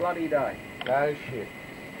plain as bloody day. Oh shit.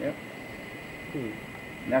 Yep.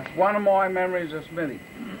 That's one of my memories of Smithie.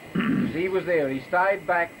 'Cause he was there. He stayed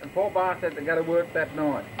back. And poor Bart had to go to work that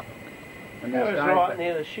night. And That he was stayed right back.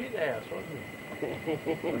 near the shit house, wasn't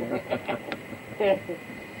it?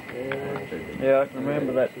 Yeah, I can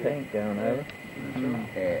remember that tank going over.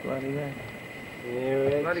 Yeah. Bloody hell. Yeah,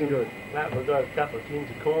 we had Bloody some- good. Matt, we got a couple of tins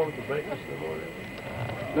of corn for breakfast in the morning.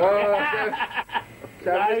 So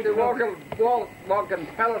Mr. Walker can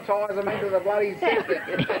palletise them into the bloody septic.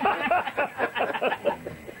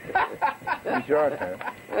 He's right there.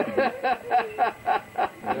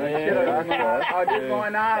 I did my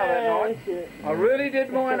nana that night. I really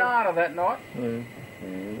did my nana that night. A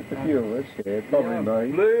few of us, yeah, probably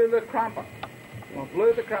me. Blew the crumpet. I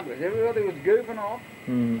blew the crumpet. Everybody was goofing off.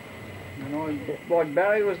 Mm. And like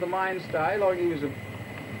Barry was the mainstay, like he was a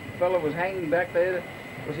fella was hanging back there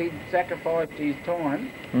because he'd sacrificed his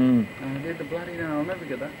time. Mm. And I did the bloody no, I'll never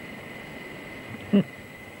get that.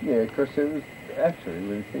 Yeah, because there was, actually,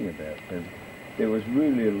 when you think about it, there was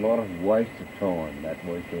really a lot of waste of time that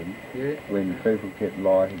weekend Yeah. when people kept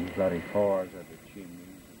lighting bloody fires at the chimneys.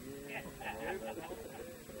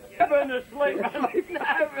 Been asleep,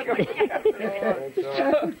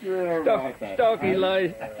 Stockie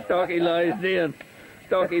lays down.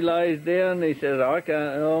 Stockie lays down. He says, I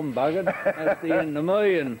can't. I'm buggered. That's the end of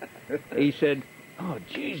me. And he said, oh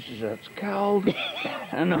Jesus, that's cold.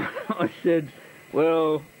 And I said,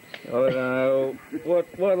 well, I don't know.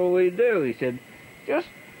 What'll we do? He said, just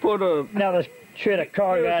put Another sheet of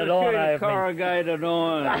corrugated iron over me. corrugated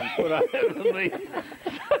iron and put over me.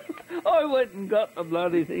 I went and got the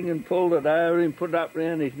bloody thing and pulled it over and put it up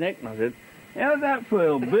round his neck, and I said, how's that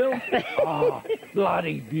feel, Bill? Oh,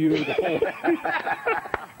 bloody beautiful.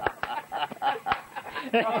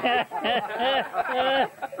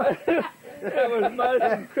 That was the most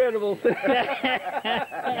incredible thing.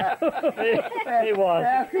 It was.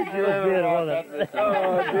 It was beautiful, wasn't it?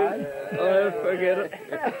 Oh, dude, I'll never forget it.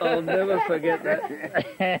 I'll never forget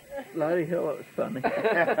that. Bloody hell, it was funny.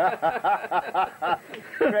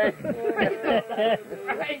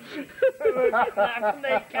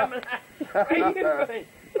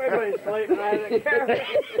 We've been sleeping out of the car. Under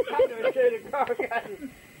a sheet of corrugated.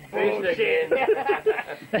 Bullshit.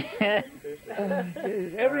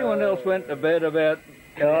 Everyone else went to bed about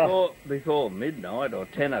before midnight or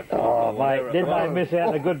 10 o'clock. Oh, or whatever mate, didn't it they was. miss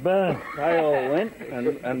out the good burn? They all went,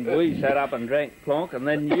 and we sat up and drank plonk, and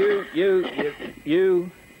then you,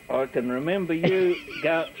 I can remember you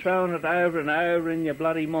throwing it over and over in your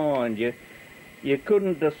bloody mind. You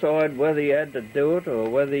couldn't decide whether you had to do it or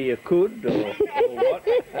whether you could or what.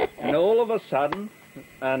 And all of a sudden,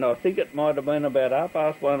 and I think it might have been about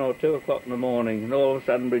 1:30 or 2 o'clock in the morning, and all of a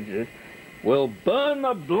sudden Bridge says, we'll burn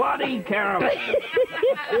the bloody caravan.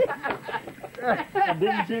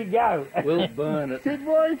 Didn't you go? We'll burn it. Sid,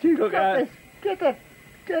 why don't you get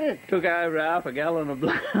it? Took over half a gallon of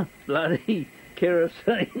bloody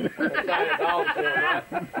kerosene. Oh,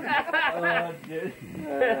 dude.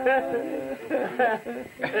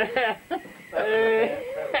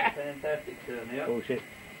 Fantastic turnout. Bullshit.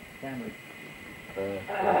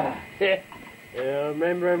 Yeah, I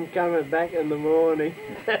remember him coming back in the morning.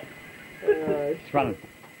 It's running.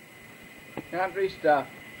 Country stuff.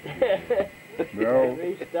 Well,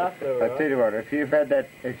 He stuffed all I tell right. you what, if you've had that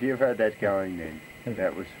going then,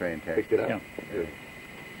 that was fantastic. Picked it up. Yeah. Good.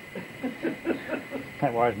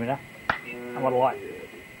 That worries me now. What a light.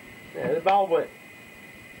 Yeah, the bulb went.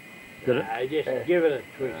 Did it? Just give it a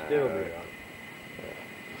twist, still be right.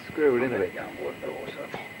 Screw it in a bit.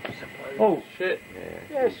 Oh, Shit.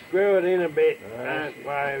 Just screw it in a bit. Don't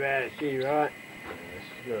worry about it, she right.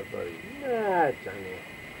 No, it's only.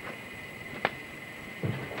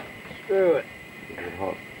 Screw it.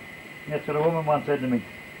 that's what a woman once said to me.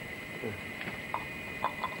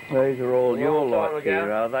 These are all your Long time lights ago.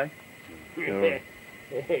 here, are they?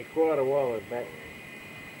 Yeah, quite a while back.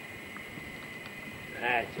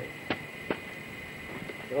 That's it.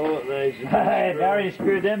 All it needs is a bit of Hey, screwing. Barry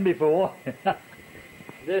screwed them before.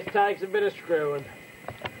 This takes a bit of screwing.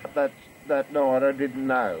 That night I didn't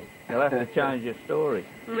know. You'll have to change your story.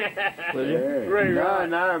 Will you? No, Rewrite.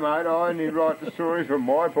 no, mate. I only write the stories from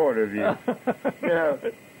my point of view.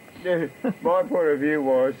 My point of view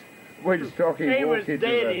was when Stockie He was walked into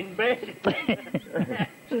dead the in bed.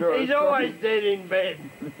 Stockie- He's always dead in bed.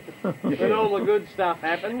 When all the good stuff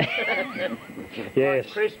happens. Yes.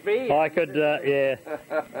 Crispy. I could, yeah.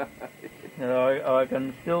 I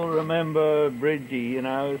can still remember Bridgie, you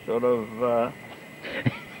know, sort of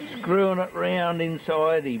screwing it round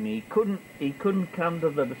inside him. He couldn't come to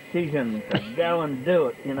the decision to go and do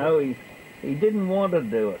it, you know. He didn't want to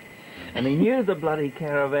do it. And he knew the bloody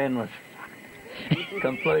caravan was fucked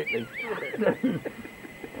completely.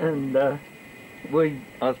 And we,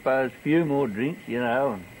 I suppose, a few more drinks, you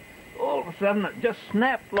know, and all of a sudden it just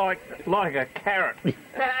snapped like a carrot. He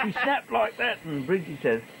snapped like that, and Bridgie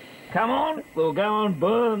says, "Come on, we'll go and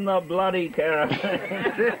burn the bloody caravan."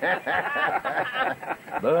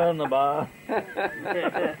 Burn the bar.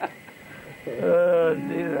 Oh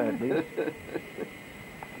dear, oh dear.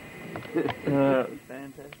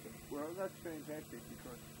 Fantastic. Well, that's fantastic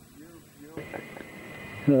because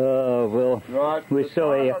Oh, well, right. we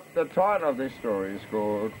saw you. The title of this story is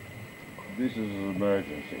called "This is an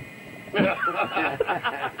Emergency."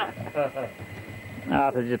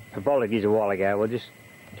 After just apologies a while ago, we'll just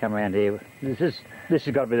come around here. This has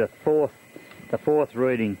got to be the fourth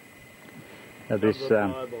reading of this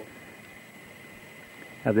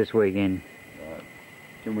weekend. Right.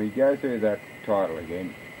 Can we go through that title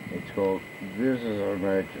again? It's called "This is an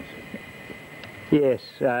Emergency." Yes.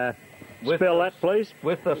 Spell that, please.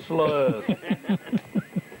 With the slurs.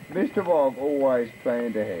 Mr. Wog always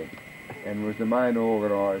planned ahead and was the main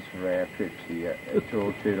organiser for our trips here at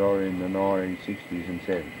Tortilla in the 1960s and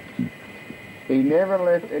 70s. He never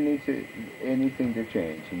left anything to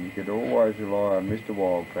chance, and you could always rely on Mr.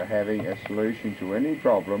 Wog for having a solution to any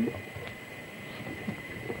problem.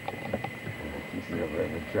 This is a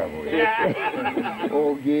bit of trouble here.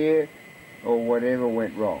 Or gear, or whatever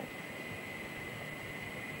went wrong.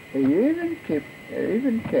 He even kept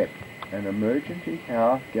an emergency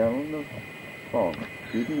half-gallon of fog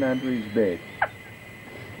hidden under his bed.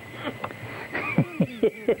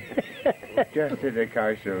 Just in a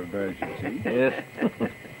case of emergency. Yes.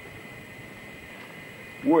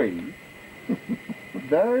 We,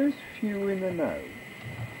 those few in the know,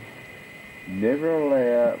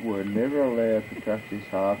 were never allowed to touch this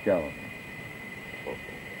half-gallon.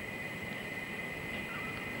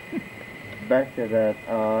 Back to that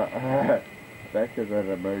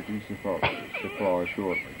emergency supply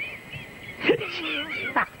shortly.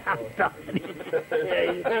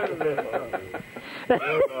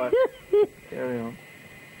 Carry on.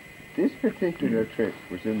 This particular trip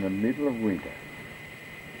was in the middle of winter,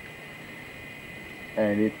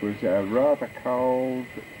 and it was a rather cold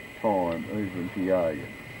time even for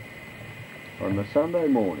Yogan. On the Sunday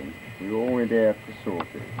morning, we all went out to Sark,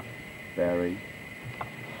 Barry,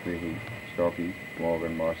 Smithie, Stockie, Lloyd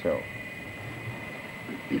and myself.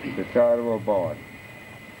 The tide was biting,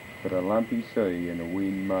 but a lumpy sea and a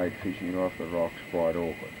wind made fishing off the rocks quite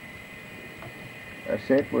awkward. A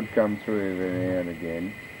set would come through every now and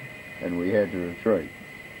again, and we had to retreat.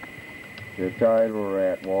 The tide were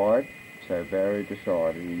out wide, so Barry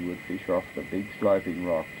decided he would fish off the big sloping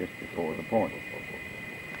rock just before the point.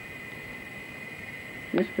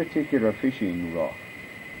 This particular fishing rock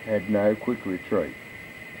had no quick retreat,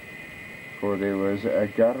 for there was a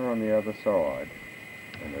gutter on the other side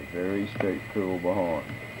and a very steep pool behind.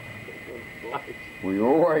 We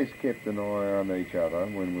always kept an eye on each other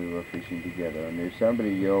when we were fishing together, and if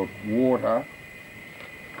somebody yelled, "Water,"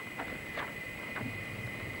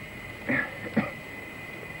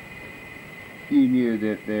 you knew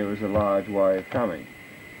that there was a large wave coming.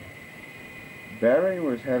 Barry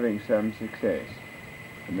was having some success,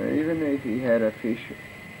 and even if he had a fish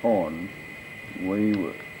on,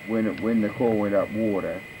 when the call went up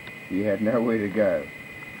 "water," he had nowhere to go.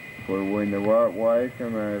 For when the wave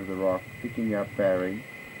came over the rock, picking up Barry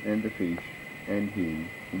and the fish and him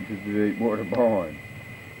into the deep water behind,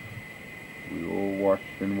 we all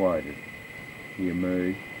watched and waited. He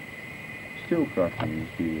emerged, still clutching his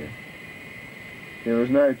gear. There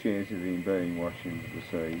was no chance of him being washed into the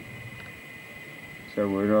sea, so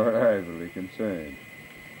we're not overly concerned.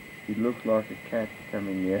 He looked like a cat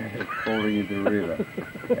coming out of falling into the river,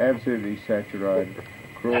 absolutely saturated,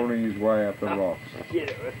 crawling his way up the rocks.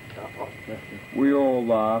 We all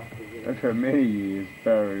laughed, and for many years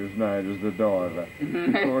Barry was known as the diver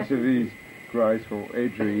because of his graceful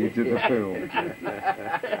entry into the pool.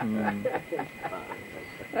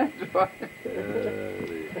 That's right.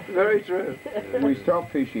 Very true. We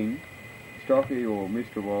stopped fishing. Stockie or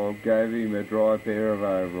Mr. Wild gave him a dry pair of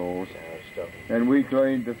overalls, and we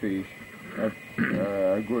cleaned the fish. A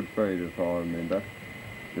good feed, if I remember.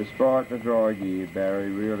 Despite the dry gear, Barry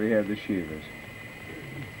really had the shivers.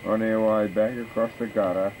 On our way back across the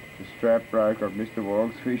gutter, the strap broke on Mr.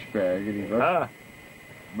 Wog's fish bag, and he lost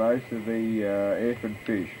most of the effing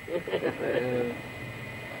fish.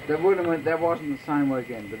 That wasn't the same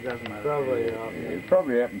weekend, but it doesn't matter. Probably not. Yeah, it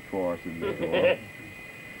probably happened twice in this war.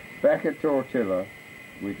 Back at Tortilla,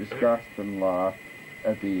 we discussed and laughed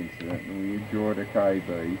at the incident and we enjoyed a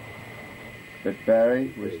KB, but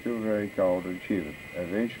Barry was still very cold and shivered.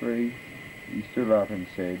 Eventually, he stood up and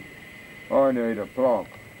said, "I need a plonk."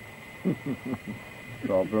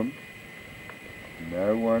 Problem,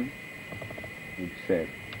 no one except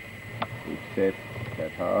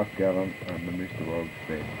that half gallon under Mr. Wogg's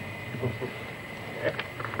bed.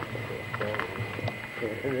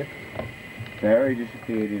 Barry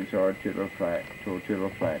disappeared inside Tortilla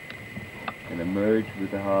Flat and emerged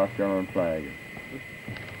with a half-gallon flagon.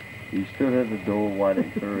 He stood at the door waiting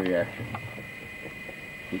for a reaction.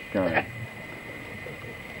 It came.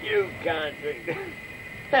 You can't drink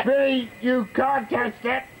that. Smithie, you can't touch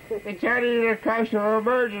that! It's only in a case of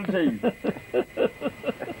emergency!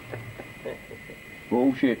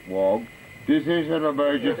 Bullshit, Wog. This is an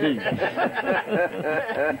emergency.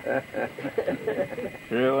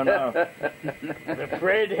 True enough.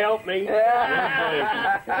 Fred, help me.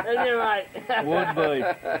 Anyway. Would be.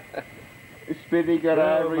 Smithy got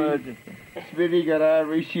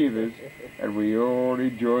over shivers, and we all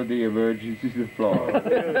enjoyed the emergencies of flying. Yeah,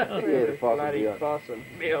 the Bloody possum possum.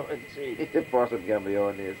 Behind Sid. the possum come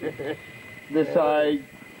behind this. The saying,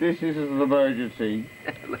 "This is an emergency,"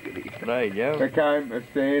 Look at him. There you go. became a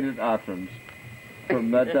standard utterance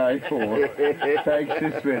from that day forth, thanks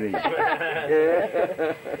to Smithy.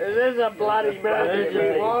 This is a bloody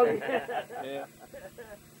emergency, Wog.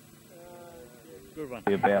 Good one.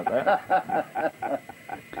 About that.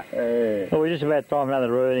 Well, we're just about time for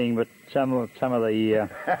another reading, but some of the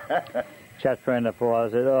chaps around the fire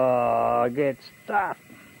said, "Oh, I get stuffed.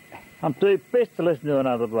 I'm too pissed to listen to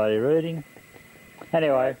another bloody reading."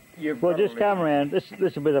 Anyway, we'll just come round. This will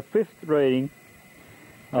be the 5th reading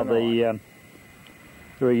of the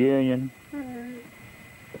reunion.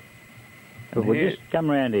 But we'll just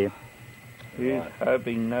come round here. He's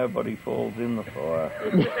hoping nobody falls in the fire.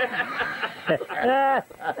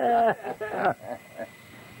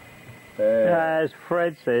 As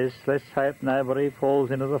Fred says, let's hope nobody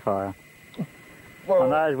falls into the fire. Well, On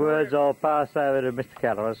those words, I'll pass over to Mr.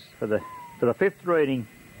 Calipers for the 5th reading.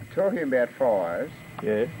 talking about fires,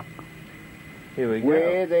 Yeah. Here we go.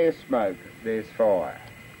 where there's smoke, there's fire.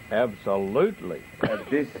 Absolutely.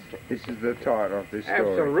 This is the title of this story.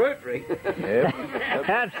 Absolutely. Yep.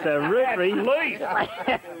 Absolutely. At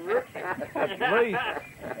least.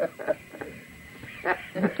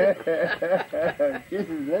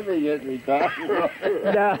 Jesus, let me get me back. No.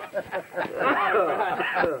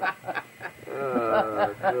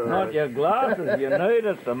 Not your glasses you need,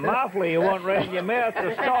 it's the muffler you want round your mouth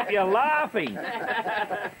to stop you laughing.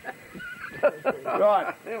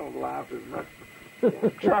 Right, Don't laugh as much.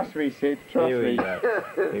 trust me, Sid, trust Here we me. go.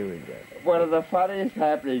 Here we go. One of the funniest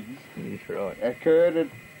happenings He's right. occurred at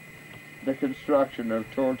the construction of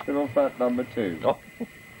Tortilla Flat number 2. Oh.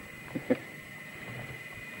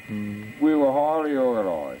 We were highly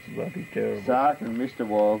organised. Bloody terrible. Sark and Mr.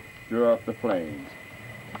 Wog drew up the plans.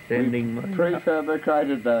 Sending We me.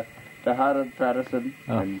 prefabricated the hut at Patterson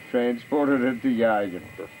and transported it to Yagan.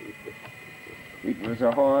 It was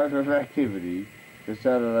a hive of activity for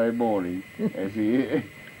Saturday morning as the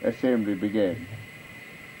assembly began.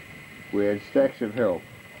 We had stacks of help.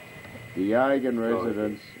 The Yagan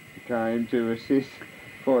residents came to assist,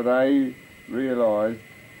 for they realised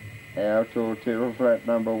our Tortilla Flat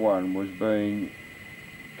number 1 was being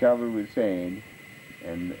covered with sand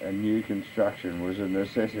and a new construction was a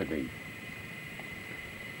necessity.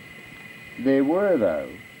 There were, though,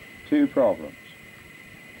 2 problems.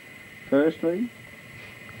 Firstly,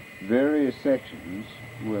 various sections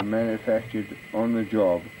were manufactured on the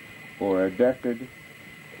job or adapted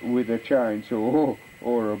with a chainsaw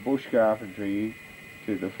or a bush carpentry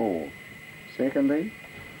to the fore. Secondly,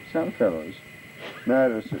 some fellows,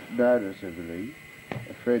 noticeably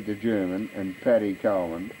Fred the German and Paddy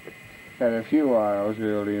Coleman, had a few ales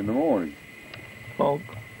early in the morning. Fog.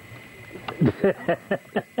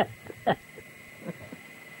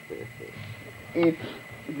 If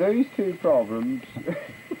these 2 problems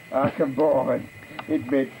are combined, it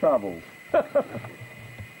meant trouble.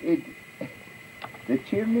 The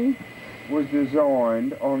chimney was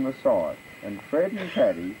designed on the site, and Fred and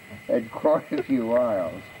Paddy had quite a few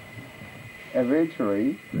ales.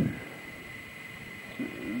 Eventually,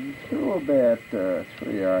 through about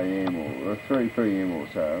 3 a.m. or 3 p.m. or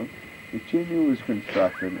so, the chimney was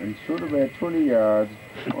constructed and stood about 20 yards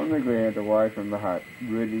on the ground away from the hut,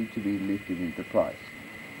 ready to be lifted into place.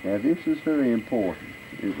 Now this was very important.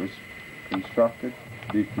 It was constructed,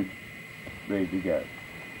 lifted, ready to go.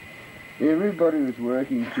 Everybody was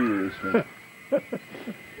working furiously.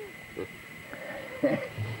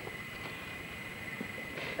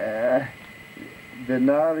 The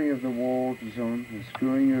nailing of the walls was on, the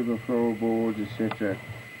screwing of the floorboards, etc.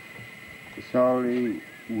 Slowly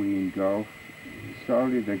we engulfed,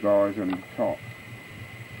 slowly the guys on the top,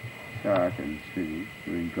 Sark and Smithie,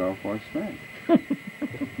 were engulfed by smoke.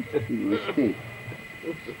 It was thick,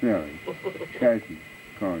 smelly, choky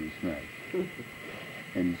kind of smoke,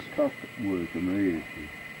 and stopped work immediately.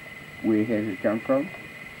 Where had it come from?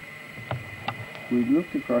 We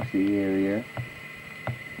looked across the area.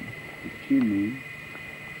 The chimney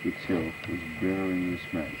itself was billowing with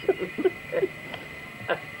smoke.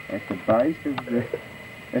 At the base of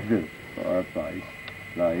the fireplace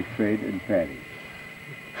lay Fred and Paddy.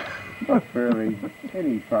 Not barely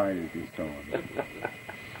any pain at this time.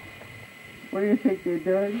 What do you think they're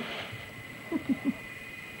doing?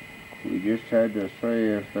 We just had to see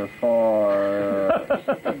if the fire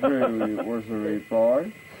really was the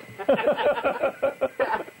reply.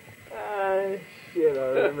 Oh, shit, I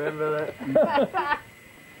remember that.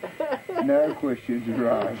 No questions were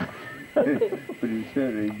asked, but it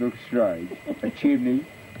certainly looked strange. A chimney,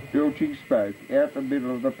 belching smoke out the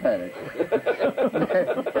middle of the paddock.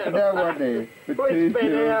 No one there, but two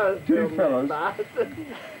fellas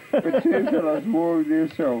warming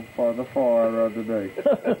themselves by the fire underneath.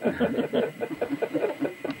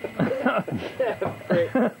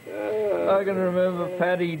 I can remember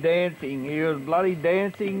Paddy dancing. He was bloody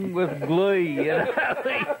dancing with glee, you know.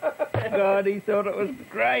 God, he thought it was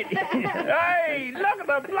great. Hey, look at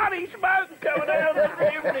the bloody smoke coming out of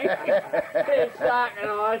the chimney. Sark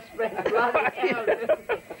and I spent bloody hours.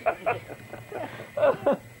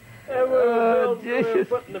 And we were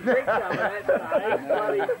putting the bricks up at that time.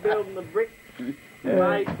 Bloody building the brick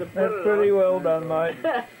place to put That's it pretty on. well done, mate.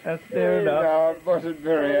 That's near enough. No, it wasn't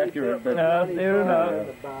very accurate, but... No, near enough.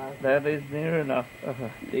 That is near enough. Oh,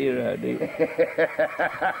 dear, oh dear.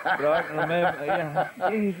 But I can remember, yeah,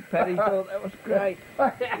 geez, Paddy thought that was great.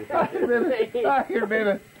 I can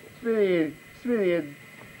remember Smithie and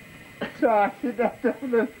Sark sitting up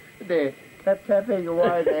there, tapping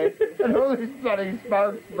away there, and all this bloody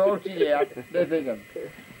smoke's belching out. They're thinking,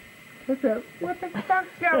 what the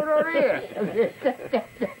fuck's going on here?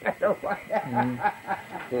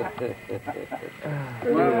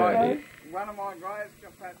 One of my greatest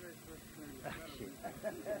competitors was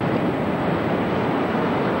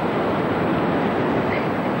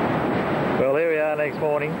Well, here we are next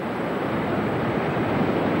morning.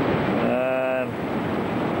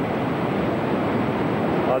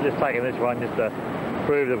 I've just taken this one just to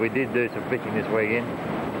prove that we did do some fishing this weekend.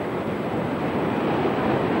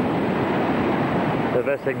 The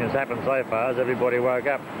best thing that's happened so far is everybody woke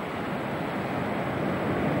up.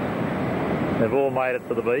 They've all made it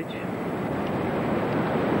to the beach.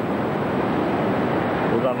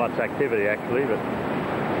 There's not much activity actually, but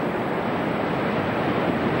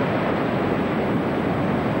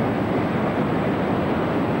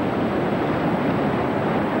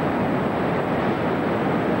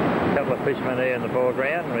a couple of fishermen here in the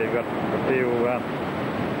foreground. We've got a few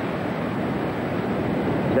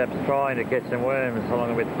chaps trying to catch some worms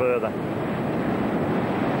along a bit further.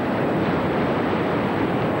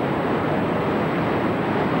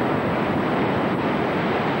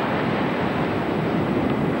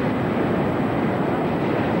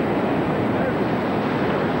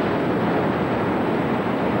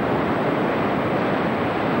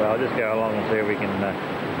 So I'll just go along and see if we can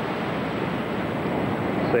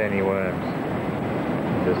see any worms.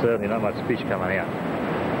 There's certainly not much fish coming out.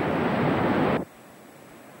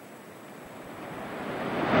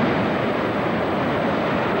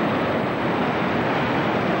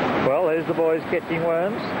 Well, there's the boys catching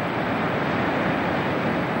worms.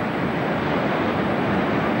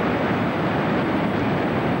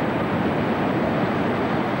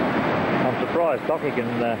 I'm surprised Stockie can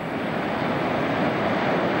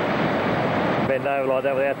bend over like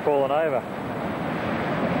that without falling over.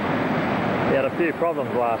 He had a few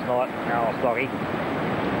problems last night, oh Stockie.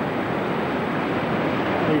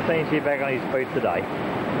 He seems to be back on his feet today.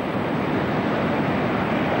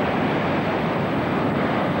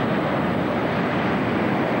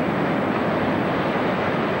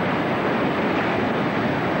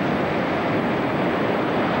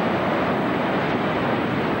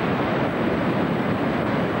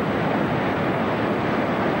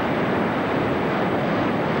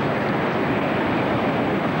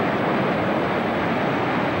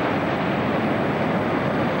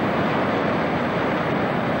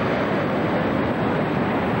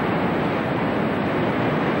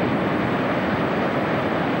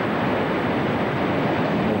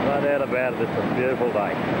 about it. It's a beautiful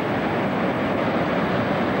day.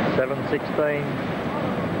 7:16.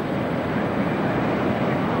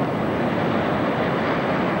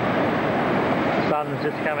 Sun's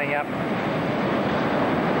just coming up.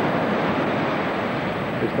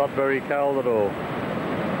 It's not very cold at all.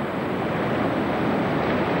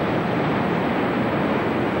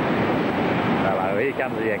 Hello, here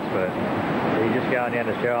comes the expert. He's just going down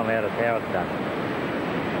to show him how it's done.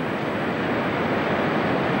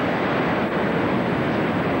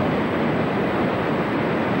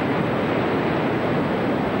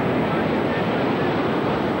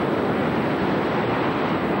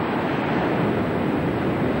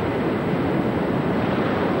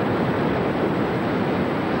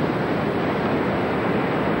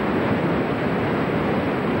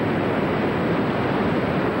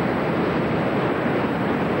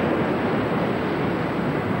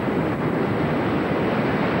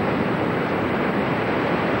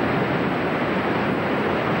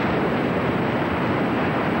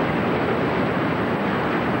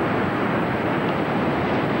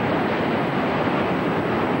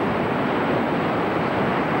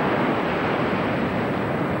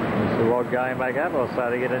 Going back up, or so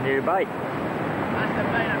to get a new bait. Must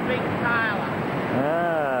have been a big tailor.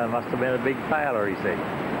 Ah, must have been a big tailor, he said.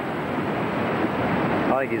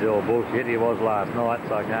 I think he's all bullshit. He was last night,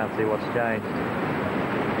 so I can't see what's changed.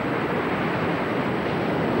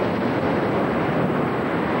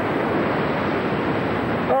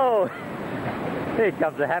 Oh, here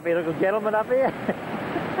comes a happy little gentleman up here.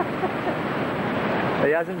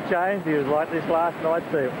 He hasn't changed. He was like this last night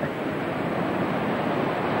too.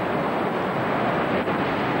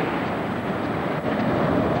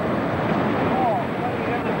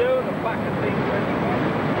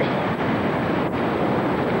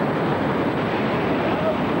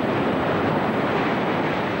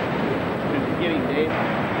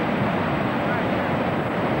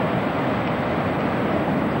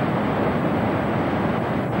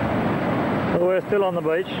 Well, we're still on the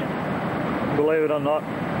beach, believe it or not.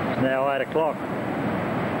 It's now 8 o'clock.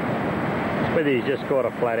 Smithie's just caught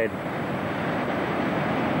a flathead.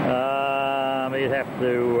 He'd have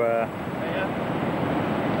to...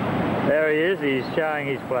 there he is, he's showing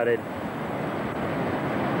his flathead.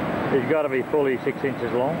 He's got to be fully 6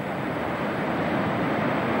 inches long.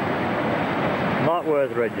 Not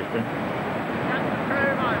worth registering.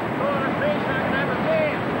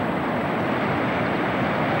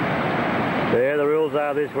 Yeah, the rules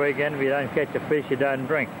are this weekend, if you don't catch a fish, you don't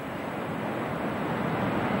drink.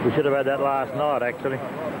 We should have had that last night, actually.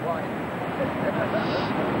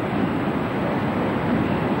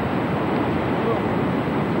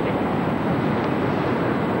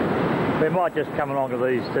 We might just come along to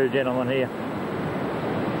these two gentlemen here.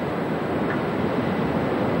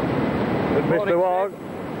 Mr. Wog.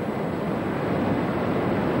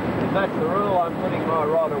 If that's the rule, I'm putting my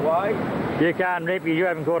rod away. You can't rip, you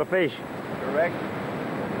haven't caught a fish. Correct.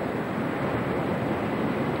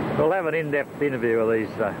 We'll have an in-depth interview with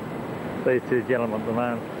these two gentlemen at the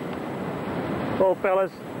moment. Well,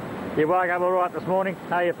 fellas, you woke up all right this morning?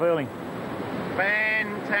 How are you feeling?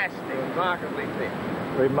 Fantastic. Remarkably fit.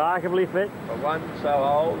 Remarkably fit? For one so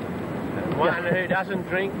old, and one who doesn't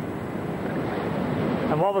drink.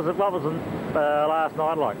 And what was it last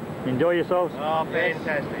night like? Enjoy yourselves? Oh,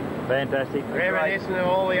 fantastic. Fantastic. Reminiscing of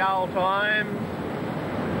all the old times.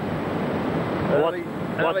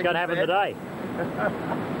 What's going to happen today?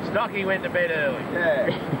 Stockie went to bed early. Yeah.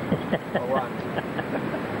 For once.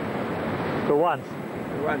 For once?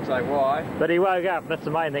 We won't say why. But he woke up, that's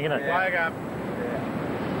the main thing, isn't it? Yeah. Woke up.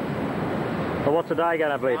 So what's the day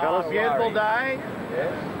going to be, fellas? Beautiful day.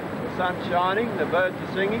 Yes. The sun's shining, the birds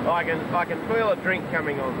are singing. I can feel a drink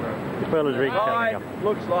coming on though. You feel a drink coming up.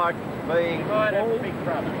 Looks like being Might have full. a big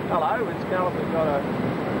brother. Hello, it's Calipers got a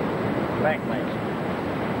Backlash.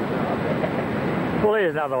 Well,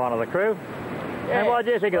 here's another one of the crew. Yeah, And what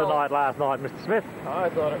did you think of the night last night, Mr. Smith? I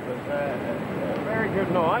thought it was a very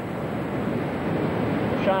good night.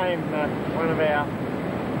 Shame one of our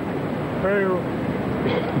crew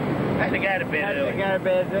Had to go to bed had early. to go to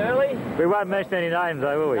bed early. We won't mention any names,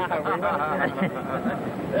 though, will we? No, we won't.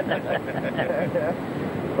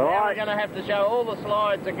 Well, Now we're going to have to show all the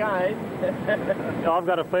slides again. I've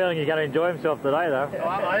got a feeling he's going to enjoy himself today, though.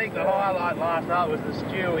 I think the highlight last night was the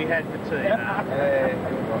stew we had for tea.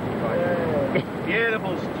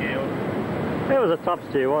 Beautiful stew. It was a top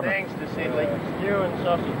stew, wasn't it? Thanks to Sidley. Stew and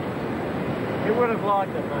sausage. You would have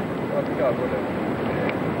liked it, mate. I think I would have.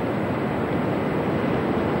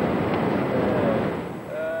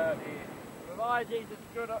 Provides he's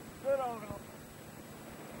a good old